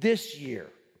this year?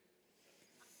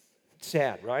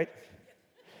 Sad, right?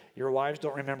 Your wives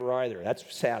don't remember either. That's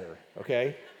sadder,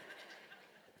 okay?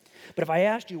 But if I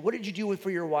asked you, what did you do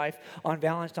for your wife on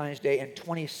Valentine's Day in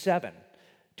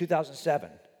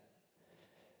 2007?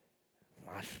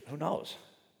 Who knows?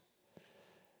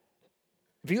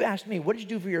 If you asked me, what did you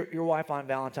do for your wife on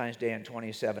Valentine's Day in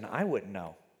 27, I wouldn't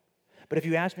know. But if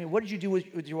you ask me, what did you do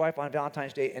with your wife on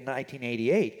Valentine's Day in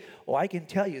 1988? Well, I can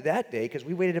tell you that day because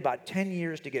we waited about 10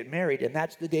 years to get married, and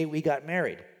that's the day we got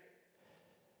married.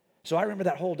 So I remember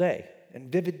that whole day in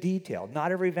vivid detail.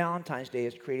 Not every Valentine's Day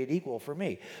is created equal for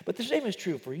me. But the same is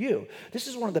true for you. This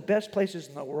is one of the best places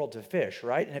in the world to fish,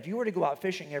 right? And if you were to go out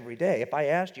fishing every day, if I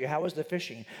asked you, how was the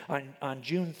fishing on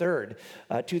June 3rd,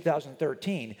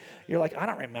 2013? You're like, I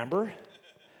don't remember.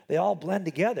 They all blend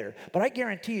together. But I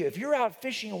guarantee you, if you're out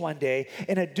fishing one day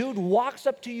and a dude walks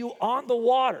up to you on the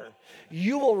water,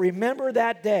 you will remember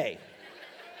that day.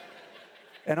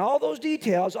 And all those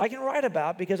details I can write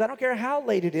about because I don't care how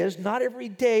late it is, not every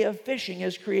day of fishing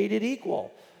is created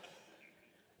equal.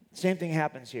 Same thing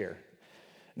happens here.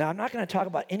 Now, I'm not going to talk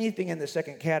about anything in the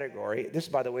second category. This,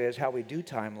 by the way, is how we do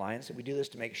timelines. We do this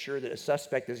to make sure that a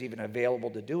suspect is even available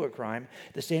to do a crime.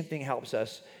 The same thing helps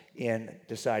us in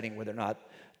deciding whether or not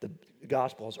the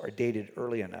Gospels are dated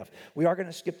early enough. We are going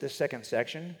to skip this second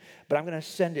section, but I'm going to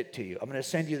send it to you. I'm going to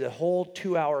send you the whole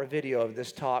 2-hour video of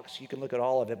this talk so you can look at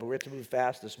all of it, but we have to move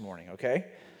fast this morning, okay?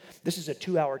 This is a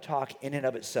 2-hour talk in and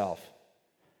of itself.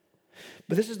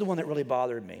 But this is the one that really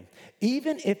bothered me.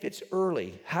 Even if it's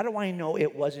early, how do I know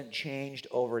it wasn't changed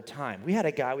over time? We had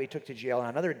a guy we took to jail on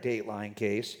another Dateline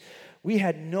case. We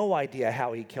had no idea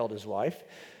how he killed his wife.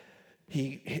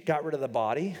 He got rid of the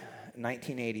body.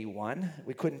 1981.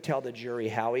 We couldn't tell the jury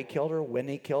how he killed her, when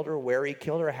he killed her, where he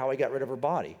killed her, how he got rid of her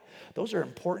body. Those are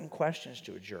important questions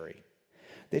to a jury.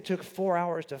 They took 4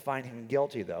 hours to find him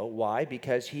guilty, though. Why?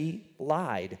 Because he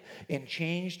lied and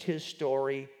changed his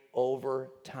story over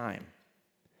time.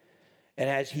 And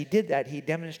as he did that, he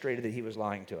demonstrated that he was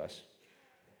lying to us.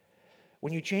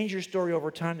 When you change your story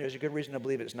over time, there's a good reason to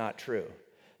believe it's not true.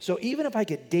 So even if I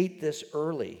could date this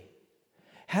early,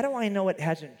 how do I know it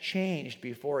hasn't changed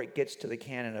before it gets to the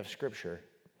canon of Scripture?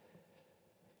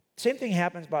 Same thing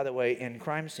happens, by the way, in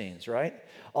crime scenes, right?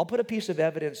 I'll put a piece of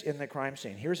evidence in the crime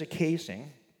scene. Here's a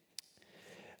casing.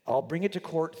 I'll bring it to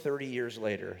court 30 years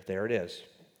later. There it is.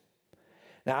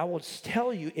 Now, I will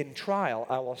tell you in trial,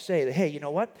 I will say that, hey, you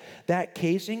know what? That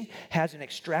casing has an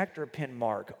extractor pin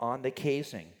mark on the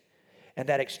casing. And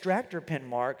that extractor pin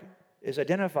mark is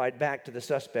identified back to the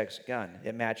suspect's gun.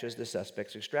 It matches the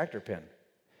suspect's extractor pin.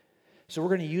 So we're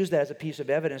going to use that as a piece of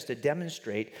evidence to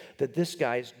demonstrate that this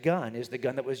guy's gun is the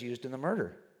gun that was used in the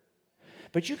murder.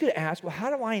 But you could ask, well,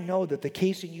 how do I know that the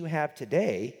casing you have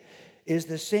today is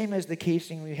the same as the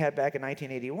casing we had back in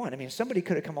 1981? I mean, somebody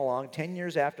could have come along 10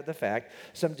 years after the fact,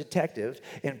 some detective,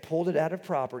 and pulled it out of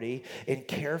property and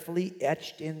carefully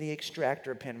etched in the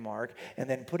extractor pin mark and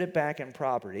then put it back in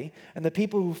property. And the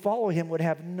people who follow him would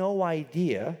have no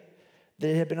idea that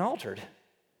it had been altered.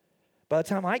 By the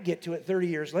time I get to it 30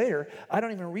 years later, I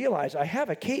don't even realize I have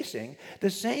a casing, the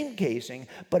same casing,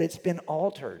 but it's been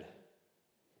altered.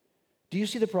 Do you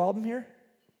see the problem here?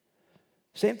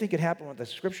 Same thing could happen with the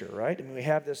Scripture, right? I mean, we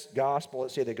have this gospel,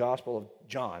 let's say the Gospel of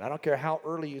John. I don't care how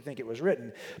early you think it was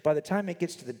written. By the time it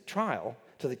gets to the trial,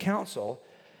 to the council,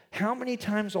 how many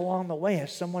times along the way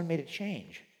has someone made a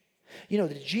change? You know,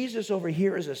 Jesus over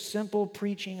here is a simple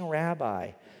preaching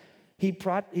rabbi.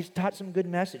 He's taught some good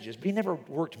messages, but he never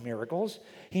worked miracles.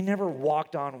 He never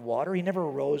walked on water. He never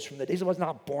rose from the dead. He was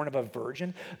not born of a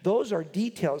virgin. Those are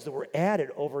details that were added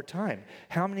over time.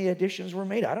 How many additions were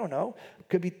made? I don't know.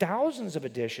 Could be thousands of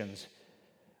additions.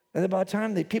 And then by the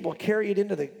time the people carry it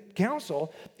into the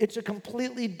council, it's a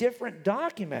completely different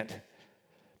document.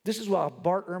 This is what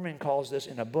Bart Ehrman calls this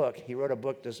in a book. He wrote a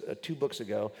book 2 books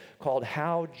ago called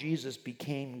How Jesus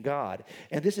Became God.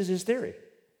 And this is his theory.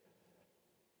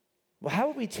 Well, how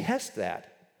would we test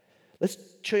that? Let's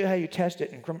show you how you test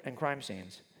it in crime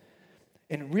scenes.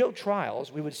 In real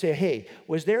trials, we would say, hey,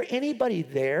 was there anybody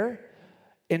there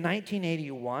in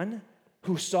 1981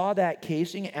 who saw that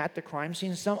casing at the crime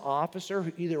scene? Some officer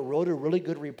who either wrote a really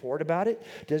good report about it.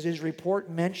 Does his report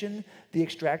mention the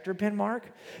extractor pin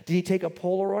mark? Did he take a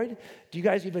Polaroid? Do you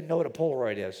guys even know what a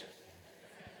Polaroid is?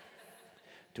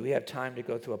 Do we have time to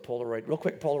go through a Polaroid? Real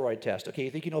quick Polaroid test. Okay,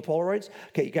 you think you know Polaroids?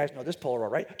 Okay, you guys know this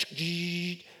Polaroid, right?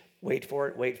 Wait for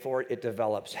it, it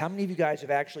develops. How many of you guys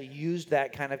have actually used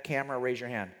that kind of camera? Raise your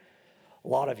hand. A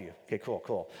lot of you. Okay,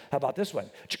 cool. How about this one?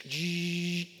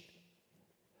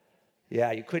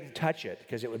 Yeah, you couldn't touch it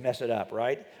because it would mess it up,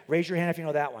 right? Raise your hand if you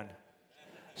know that one.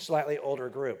 Slightly older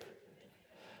group.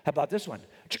 How about this one?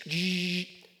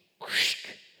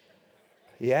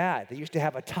 Yeah, they used to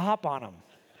have a top on them.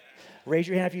 Raise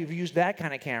your hand if you've used that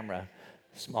kind of camera.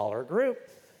 Smaller group.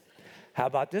 How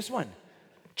about this one?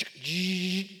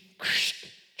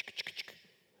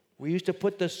 We used to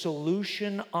put the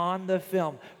solution on the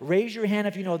film. Raise your hand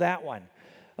if you know that one.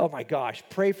 Oh my gosh,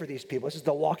 pray for these people. This is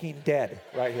The Walking Dead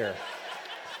right here.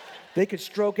 They could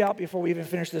stroke out before we even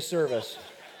finish this service.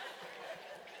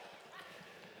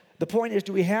 The point is,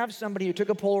 do we have somebody who took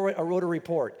a Polaroid or wrote a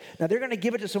report? Now, they're going to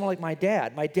give it to someone like my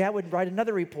dad. My dad would write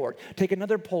another report, take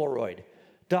another Polaroid,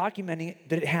 documenting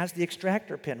that it has the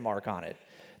extractor pin mark on it.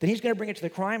 Then he's going to bring it to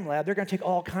the crime lab. They're going to take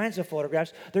all kinds of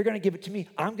photographs. They're going to give it to me.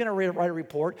 I'm going to write a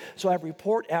report. So I have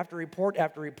report after report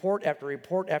after report after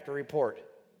report after report.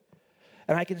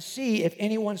 And I can see if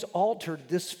anyone's altered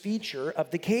this feature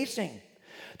of the casing.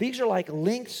 These are like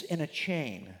links in a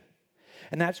chain.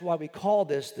 And that's why we call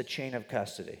this the chain of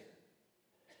custody.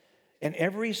 In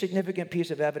every significant piece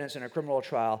of evidence in a criminal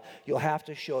trial, you'll have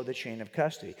to show the chain of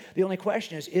custody. The only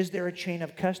question is there a chain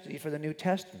of custody for the New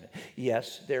Testament?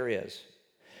 Yes, there is.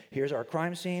 Here's our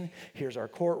crime scene. Here's our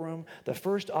courtroom. The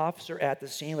first officer at the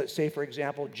scene, let's say, for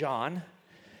example, John,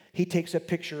 he takes a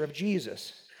picture of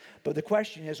Jesus. But the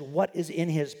question is, what is in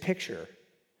his picture?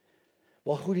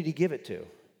 Well, who did he give it to?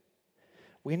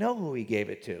 We know who he gave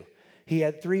it to. He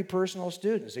had 3 personal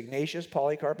students, Ignatius,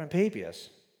 Polycarp, and Papias.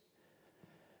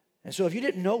 And so if you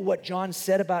didn't know what John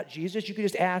said about Jesus, you could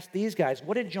just ask these guys,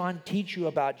 what did John teach you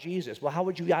about Jesus? Well, how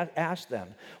would you ask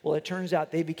them? Well, it turns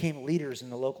out they became leaders in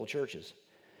the local churches.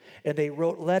 And they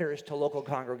wrote letters to local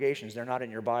congregations. They're not in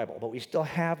your Bible, but we still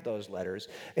have those letters.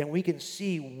 And we can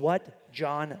see what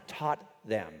John taught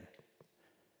them.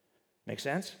 Make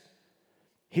sense?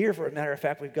 Here, for a matter of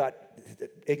fact, we've got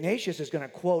Ignatius is going to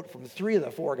quote from 3 of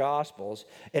the 4 Gospels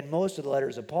and most of the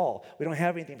letters of Paul. We don't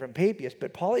have anything from Papias,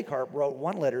 but Polycarp wrote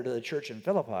one letter to the church in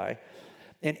Philippi,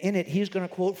 and in it, he's going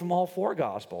to quote from all 4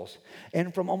 Gospels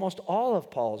and from almost all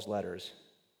of Paul's letters.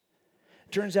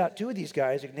 Turns out 2 of these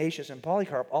guys, Ignatius and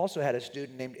Polycarp, also had a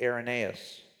student named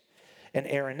Irenaeus. And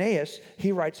Irenaeus,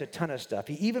 he writes a ton of stuff.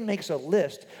 He even makes a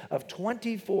list of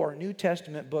 24 New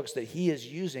Testament books that he is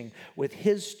using with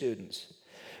his students.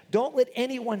 Don't let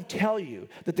anyone tell you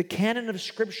that the canon of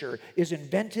Scripture is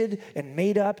invented and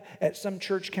made up at some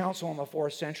church council in the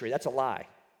 4th century. That's a lie.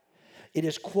 It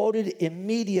is quoted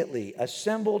immediately,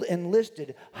 assembled and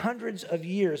listed hundreds of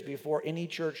years before any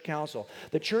church council.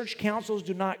 The church councils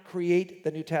do not create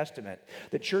the New Testament.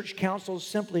 The church councils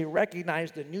simply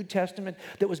recognize the New Testament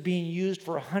that was being used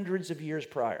for hundreds of years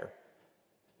prior.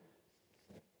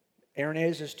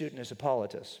 Irenaeus' student is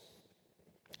Hippolytus.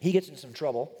 He gets in some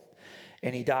trouble,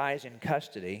 and he dies in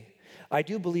custody. I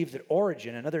do believe that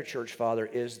Origen, another church father,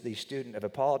 is the student of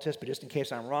Hippolytus, but just in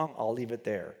case I'm wrong, I'll leave it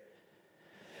there.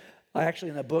 I actually,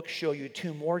 in the book, show you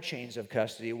 2 more chains of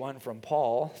custody, one from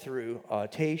Paul through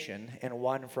Tatian, and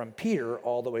one from Peter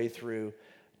all the way through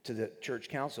to the church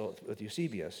council with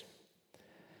Eusebius.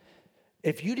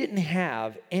 If you didn't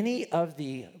have any of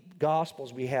the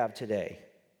Gospels we have today,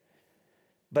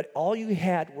 but all you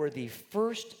had were the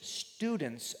first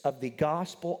students of the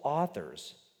Gospel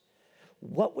authors,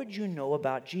 what would you know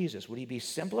about Jesus? Would he be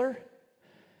simpler?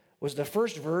 Was the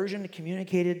first version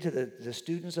communicated to the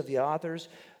students of the authors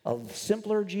a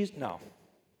simpler Jesus? No.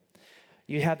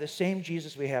 You have the same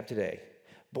Jesus we have today.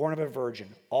 born of a virgin,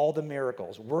 all the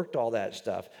miracles, worked all that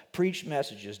stuff, preached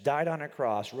messages, died on a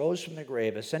cross, rose from the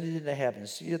grave, ascended into heaven,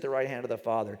 seated at the right hand of the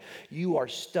Father. You are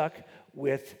stuck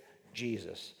with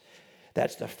Jesus.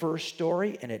 That's the first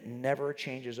story, and it never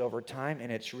changes over time,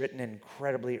 and it's written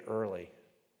incredibly early.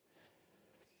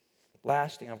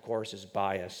 Last thing, of course, is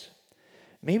bias.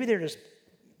 Maybe they're just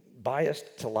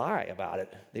biased to lie about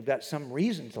it. They've got some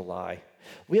reason to lie.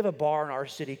 We have a bar in our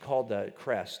city called the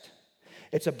Crest.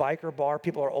 It's a biker bar.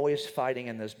 People are always fighting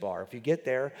in this bar. If you get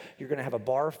there, you're going to have a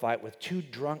bar fight with two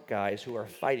drunk guys who are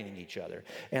fighting each other.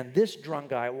 And this drunk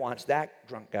guy wants that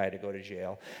drunk guy to go to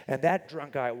jail. And that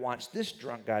drunk guy wants this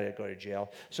drunk guy to go to jail.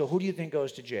 So who do you think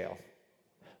goes to jail?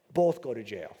 Both go to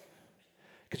jail.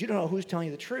 Because you don't know who's telling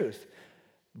you the truth.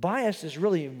 Bias is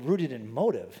really rooted in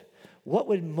motive. What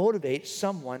would motivate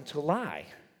someone to lie?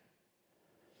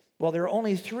 Well, there are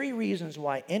only 3 reasons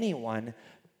why anyone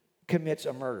commits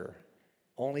a murder.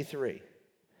 Only 3.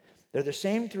 They're the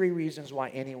same 3 reasons why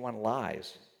anyone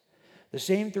lies. The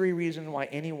same 3 reasons why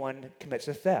anyone commits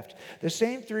a theft. The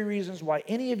same 3 reasons why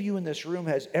any of you in this room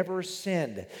has ever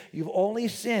sinned. You've only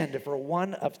sinned for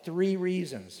one of 3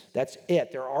 reasons. That's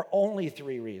it. There are only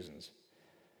 3 reasons.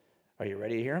 Are you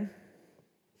ready to hear them?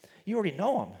 You already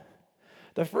know them.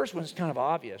 The first one's kind of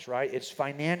obvious, right? It's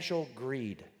financial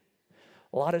greed.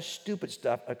 A lot of stupid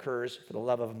stuff occurs for the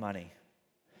love of money.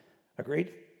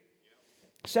 Agreed?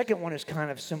 Second one is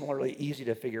kind of similarly easy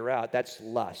to figure out. That's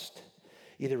lust,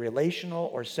 either relational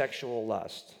or sexual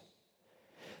lust.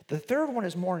 The third one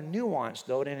is more nuanced,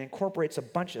 though, and it incorporates a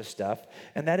bunch of stuff,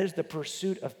 and that is the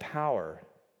pursuit of power.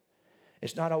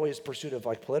 It's not always pursuit of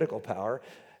like political power.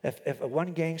 If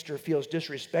one gangster feels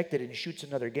disrespected and shoots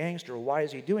another gangster, why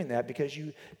is he doing that? Because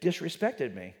you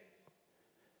disrespected me.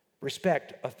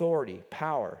 Respect, authority,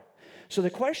 power. So the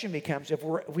question becomes, if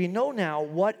we know now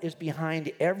what is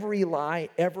behind every lie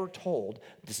ever told,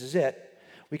 this is it,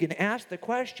 we can ask the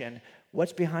question,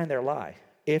 what's behind their lie?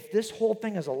 If this whole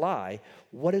thing is a lie,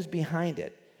 what is behind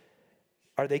it?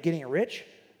 Are they getting rich?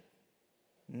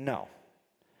 No.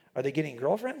 Are they getting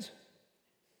girlfriends?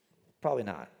 Probably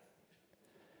not.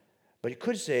 But you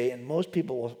could say, and most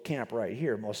people will camp right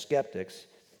here, most skeptics,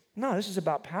 no, this is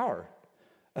about power,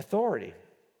 authority,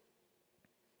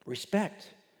 respect.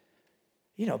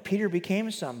 You know, Peter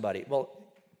became somebody. Well,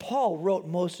 Paul wrote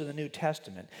most of the New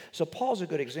Testament. So Paul's a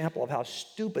good example of how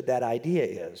stupid that idea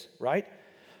is, right?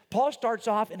 Paul starts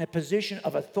off in a position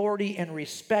of authority and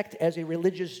respect as a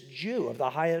religious Jew of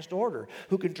the highest order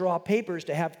who can draw papers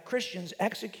to have Christians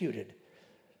executed.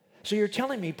 So you're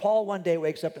telling me Paul one day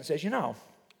wakes up and says, you know,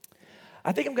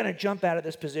 I think I'm going to jump out of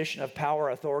this position of power,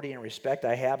 authority, and respect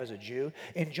I have as a Jew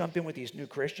and jump in with these new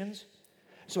Christians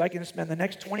so I can spend the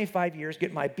next 25 years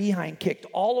getting my behind kicked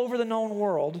all over the known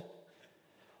world,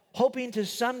 hoping to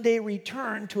someday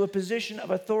return to a position of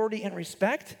authority and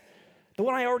respect, the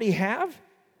one I already have?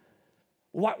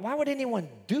 Why would anyone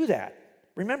do that?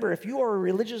 Remember, if you are a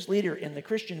religious leader in the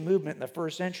Christian movement in the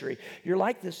first century, you're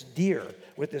like this deer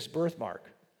with this birthmark.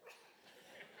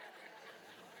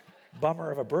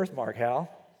 Bummer of a birthmark, Hal.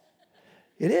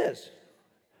 It is.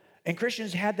 And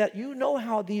Christians had that. You know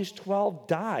how these 12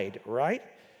 died, right?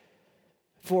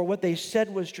 For what they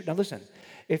said was true. Now listen,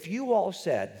 if you all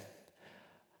said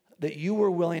that you were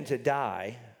willing to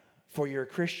die for your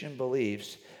Christian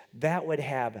beliefs, that would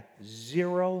have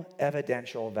 0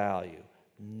 evidential value.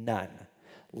 None.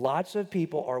 Lots of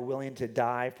people are willing to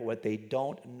die for what they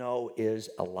don't know is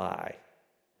a lie.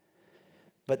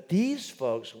 But these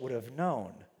folks would have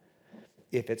known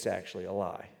if it's actually a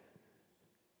lie.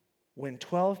 When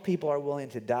 12 people are willing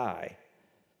to die,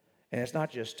 and it's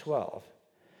not just 12.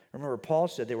 Remember, Paul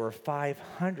said there were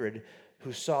 500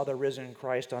 who saw the risen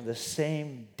Christ on the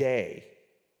same day.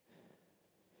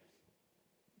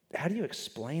 How do you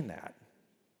explain that?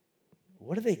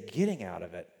 What are they getting out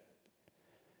of it?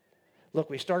 Look,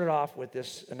 we started off with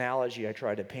this analogy I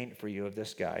tried to paint for you of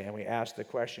this guy, and we asked the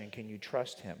question, can you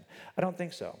trust him? I don't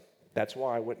think so. That's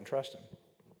why I wouldn't trust him.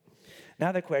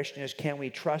 Now the question is, can we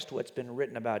trust what's been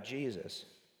written about Jesus?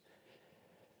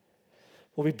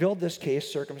 Well, we build this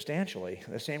case circumstantially,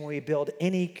 the same way we build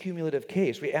any cumulative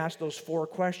case. We ask those 4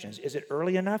 questions. Is it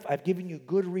early enough? I've given you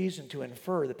good reason to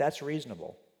infer that that's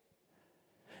reasonable.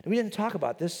 We didn't talk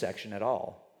about this section at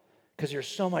all, because there's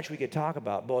so much we could talk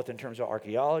about, both in terms of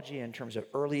archaeology, in terms of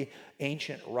early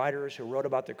ancient writers who wrote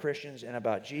about the Christians and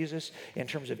about Jesus, in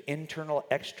terms of internal,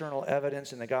 external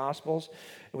evidence in the Gospels.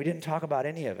 And we didn't talk about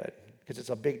any of it, because it's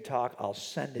a big talk. I'll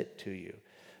send it to you.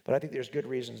 But I think there's good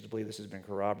reasons to believe this has been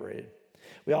corroborated.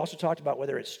 We also talked about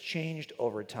whether it's changed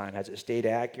over time. Has it stayed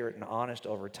accurate and honest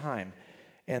over time?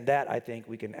 And that, I think,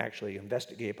 we can actually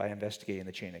investigate by investigating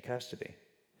the chain of custody.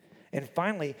 And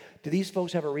finally, do these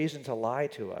folks have a reason to lie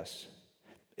to us?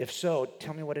 If so,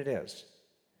 tell me what it is.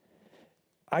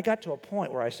 I got to a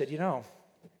point where I said,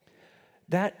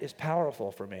 that is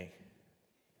powerful for me.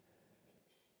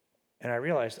 And I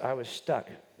realized I was stuck.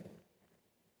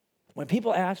 When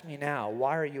people ask me now,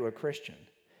 why are you a Christian?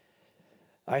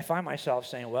 I find myself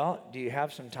saying, well, do you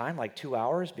have some time, like 2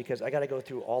 hours? Because I got to go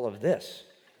through all of this.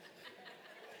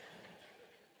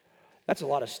 That's a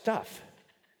lot of stuff.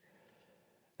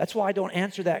 That's why I don't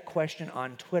answer that question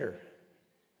on Twitter.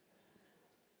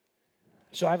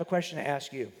 So I have a question to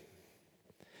ask you.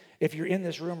 If you're in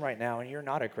this room right now and you're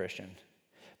not a Christian,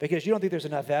 because you don't think there's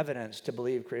enough evidence to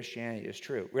believe Christianity is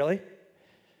true, really?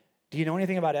 Do you know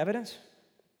anything about evidence?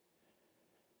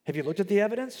 Have you looked at the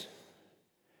evidence?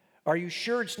 Are you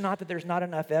sure it's not that there's not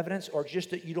enough evidence or just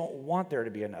that you don't want there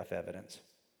to be enough evidence?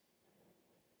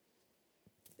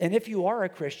 And if you are a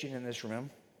Christian in this room,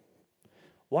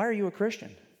 why are you a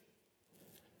Christian?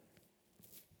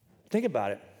 Think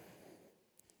about it.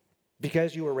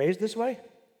 Because you were raised this way?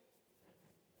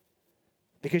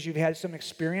 Because you've had some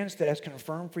experience that has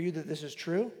confirmed for you that this is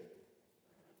true?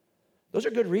 Those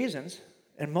are good reasons,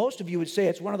 and most of you would say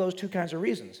it's one of those two kinds of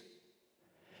reasons.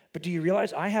 But do you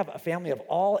realize I have a family of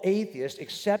all atheists,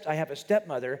 except I have a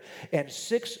stepmother and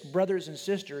 6 brothers and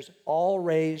sisters, all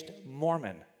raised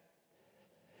Mormon.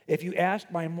 If you ask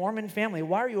my Mormon family,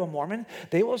 why are you a Mormon?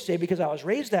 They will say, because I was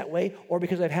raised that way, or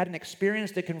because I've had an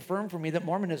experience that confirmed for me that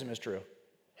Mormonism is true.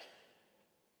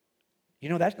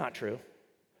 That's not true.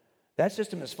 That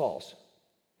system is false.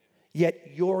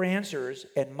 Yet your answers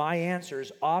and my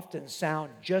answers often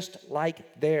sound just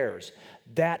like theirs.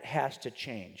 That has to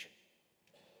change.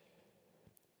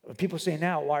 When people say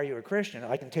now, why are you a Christian?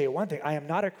 I can tell you one thing. I am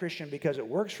not a Christian because it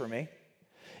works for me.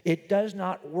 It does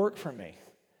not work for me.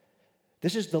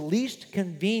 This is the least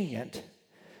convenient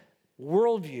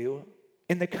worldview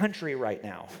in the country right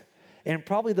now, and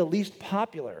probably the least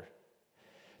popular.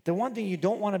 The one thing you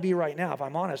don't want to be right now, if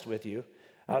I'm honest with you,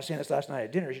 I was saying this last night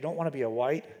at dinner, is you don't want to be a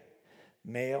white,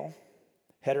 male,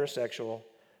 heterosexual,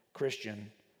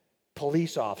 Christian,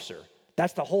 police officer.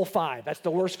 That's the whole 5. That's the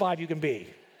worst 5 you can be.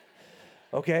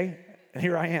 Okay? And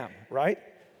here I am, right?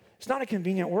 It's not a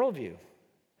convenient worldview.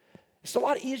 It's a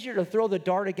lot easier to throw the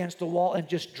dart against the wall and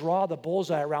just draw the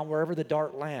bullseye around wherever the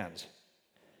dart lands.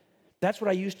 That's what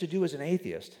I used to do as an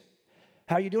atheist.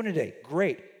 How are you doing today?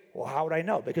 Great. Well, how would I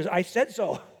know? Because I said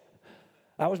so.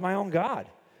 I was my own God.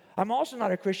 I'm also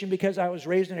not a Christian because I was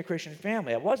raised in a Christian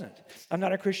family. I wasn't. I'm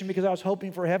not a Christian because I was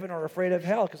hoping for heaven or afraid of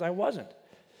hell, because I wasn't.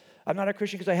 I'm not a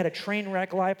Christian because I had a train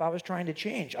wreck life I was trying to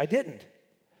change. I didn't.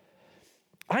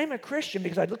 I'm a Christian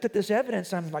because I looked at this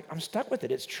evidence and I'm like, I'm stuck with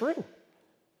it. It's true.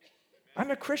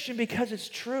 I'm a Christian because it's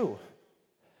true.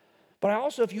 But I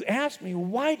also, if you ask me,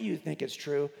 why do you think it's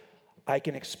true? I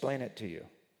can explain it to you.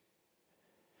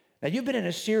 Now, you've been in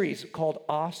a series called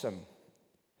Awesome.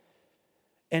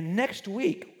 And next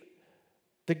week,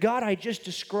 the God I just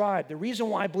described, the reason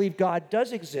why I believe God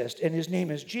does exist, and his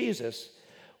name is Jesus,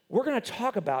 we're going to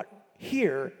talk about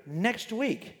here next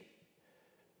week.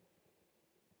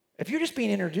 If you're just being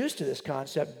introduced to this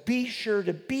concept, be sure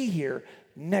to be here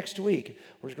next week.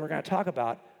 We're going to talk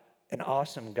about an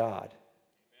awesome God.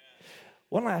 Amen.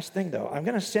 One last thing, though. I'm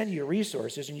going to send you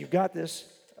resources, and you've got this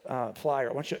flyer.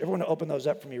 I want everyone to open those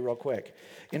up for me real quick.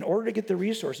 In order to get the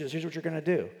resources, here's what you're going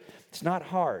to do. It's not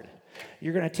hard.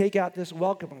 You're going to take out this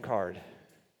welcome card.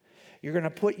 You're going to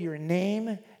put your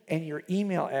name and your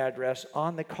email address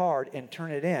on the card and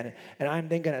turn it in. And I'm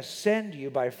then going to send you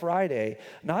by Friday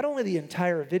not only the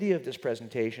entire video of this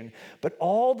presentation, but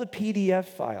all the PDF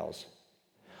files,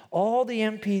 all the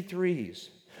MP3s,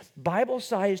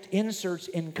 Bible-sized inserts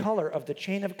in color of the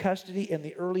chain of custody and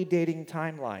the early dating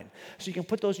timeline. So you can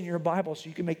put those in your Bible so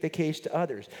you can make the case to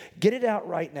others. Get it out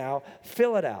right now.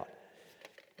 Fill it out.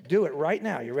 Do it right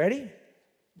now. You ready?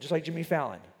 Just like Jimmy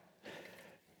Fallon.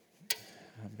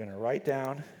 I'm going to write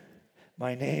down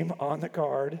my name on the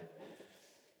card,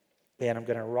 and I'm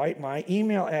going to write my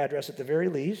email address at the very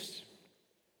least.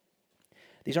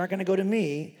 These aren't going to go to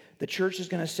me. The church is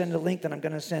going to send a link, then I'm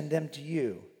going to send them to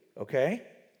you, okay?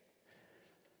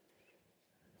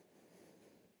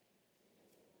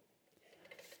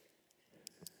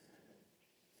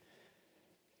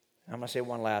 I'm going to say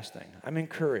one last thing. I'm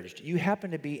encouraged. You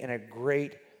happen to be in a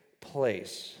great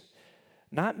place.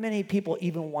 Not many people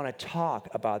even want to talk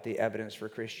about the evidence for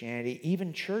Christianity,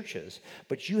 even churches,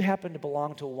 but you happen to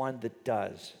belong to one that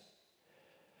does.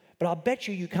 But I'll bet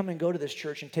you come and go to this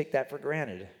church and take that for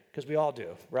granted, because we all do,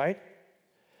 right?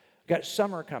 We've got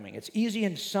summer coming. It's easy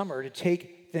in summer to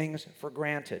take take things for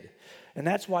granted. And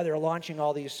that's why they're launching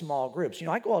all these small groups.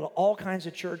 I go out to all kinds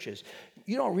of churches.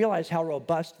 You don't realize how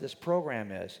robust this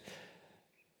program is.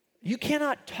 You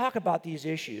cannot talk about these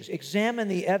issues, examine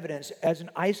the evidence as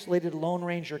an isolated Lone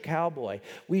Ranger cowboy.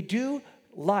 We do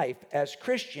life as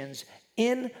Christians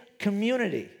in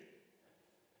community.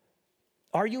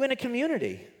 Are you in a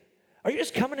community? Are you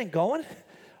just coming and going?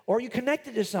 Or are you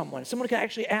connected to someone? Someone can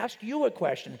actually ask you a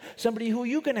question, somebody who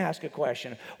you can ask a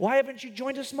question. Why haven't you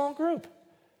joined a small group?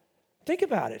 Think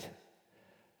about it.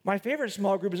 My favorite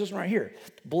small group is this one right here,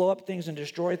 blow up things and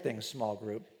destroy things small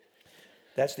group.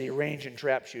 That's the arrange and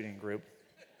trap shooting group.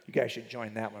 You guys should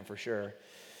join that one for sure.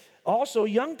 Also,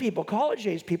 young people,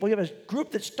 college-age people, you have a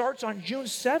group that starts on June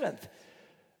 7th.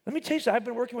 Let me tell you something, I've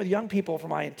been working with young people for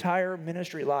my entire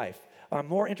ministry life. I'm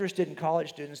more interested in college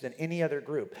students than any other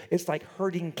group. It's like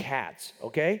herding cats,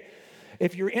 okay?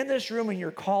 If you're in this room and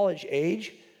you're college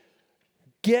age,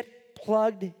 get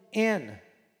plugged in.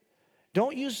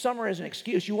 Don't use summer as an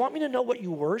excuse. You want me to know what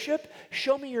you worship?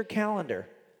 Show me your calendar.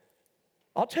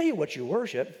 I'll tell you what you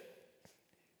worship.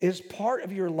 Is part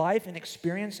of your life and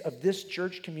experience of this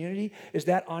church community, is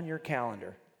that on your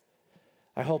calendar?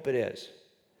 I hope it is.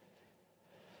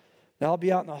 Now, I'll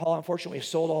be out in the hall. Unfortunately, we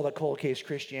sold all the Cold Case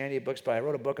Christianity books, but I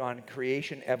wrote a book on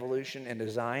creation, evolution, and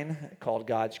design called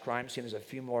God's Crime Scene. There's a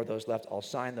few more of those left. I'll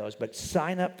sign those. But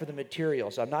sign up for the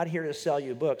materials. I'm not here to sell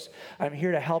you books. I'm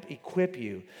here to help equip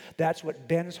you. That's what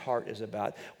Ben's heart is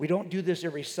about. We don't do this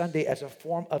every Sunday as a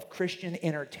form of Christian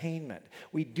entertainment.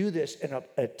 We do this in an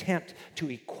attempt to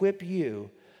equip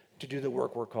you to do the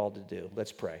work we're called to do.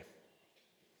 Let's pray.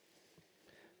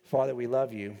 Father, we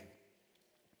love you.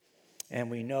 And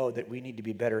we know that we need to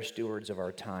be better stewards of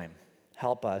our time.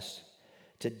 Help us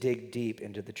to dig deep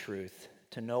into the truth,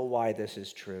 to know why this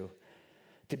is true,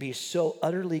 to be so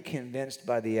utterly convinced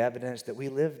by the evidence that we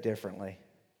live differently,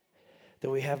 that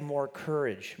we have more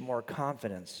courage, more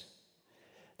confidence,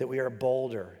 that we are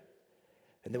bolder,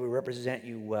 and that we represent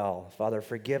you well. Father,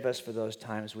 forgive us for those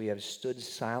times we have stood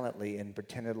silently and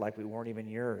pretended like we weren't even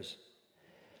yours.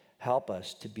 Help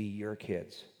us to be your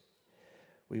kids.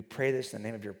 We pray this in the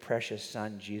name of your precious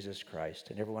Son, Jesus Christ.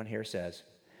 And everyone here says,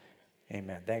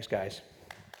 amen. Thanks, guys.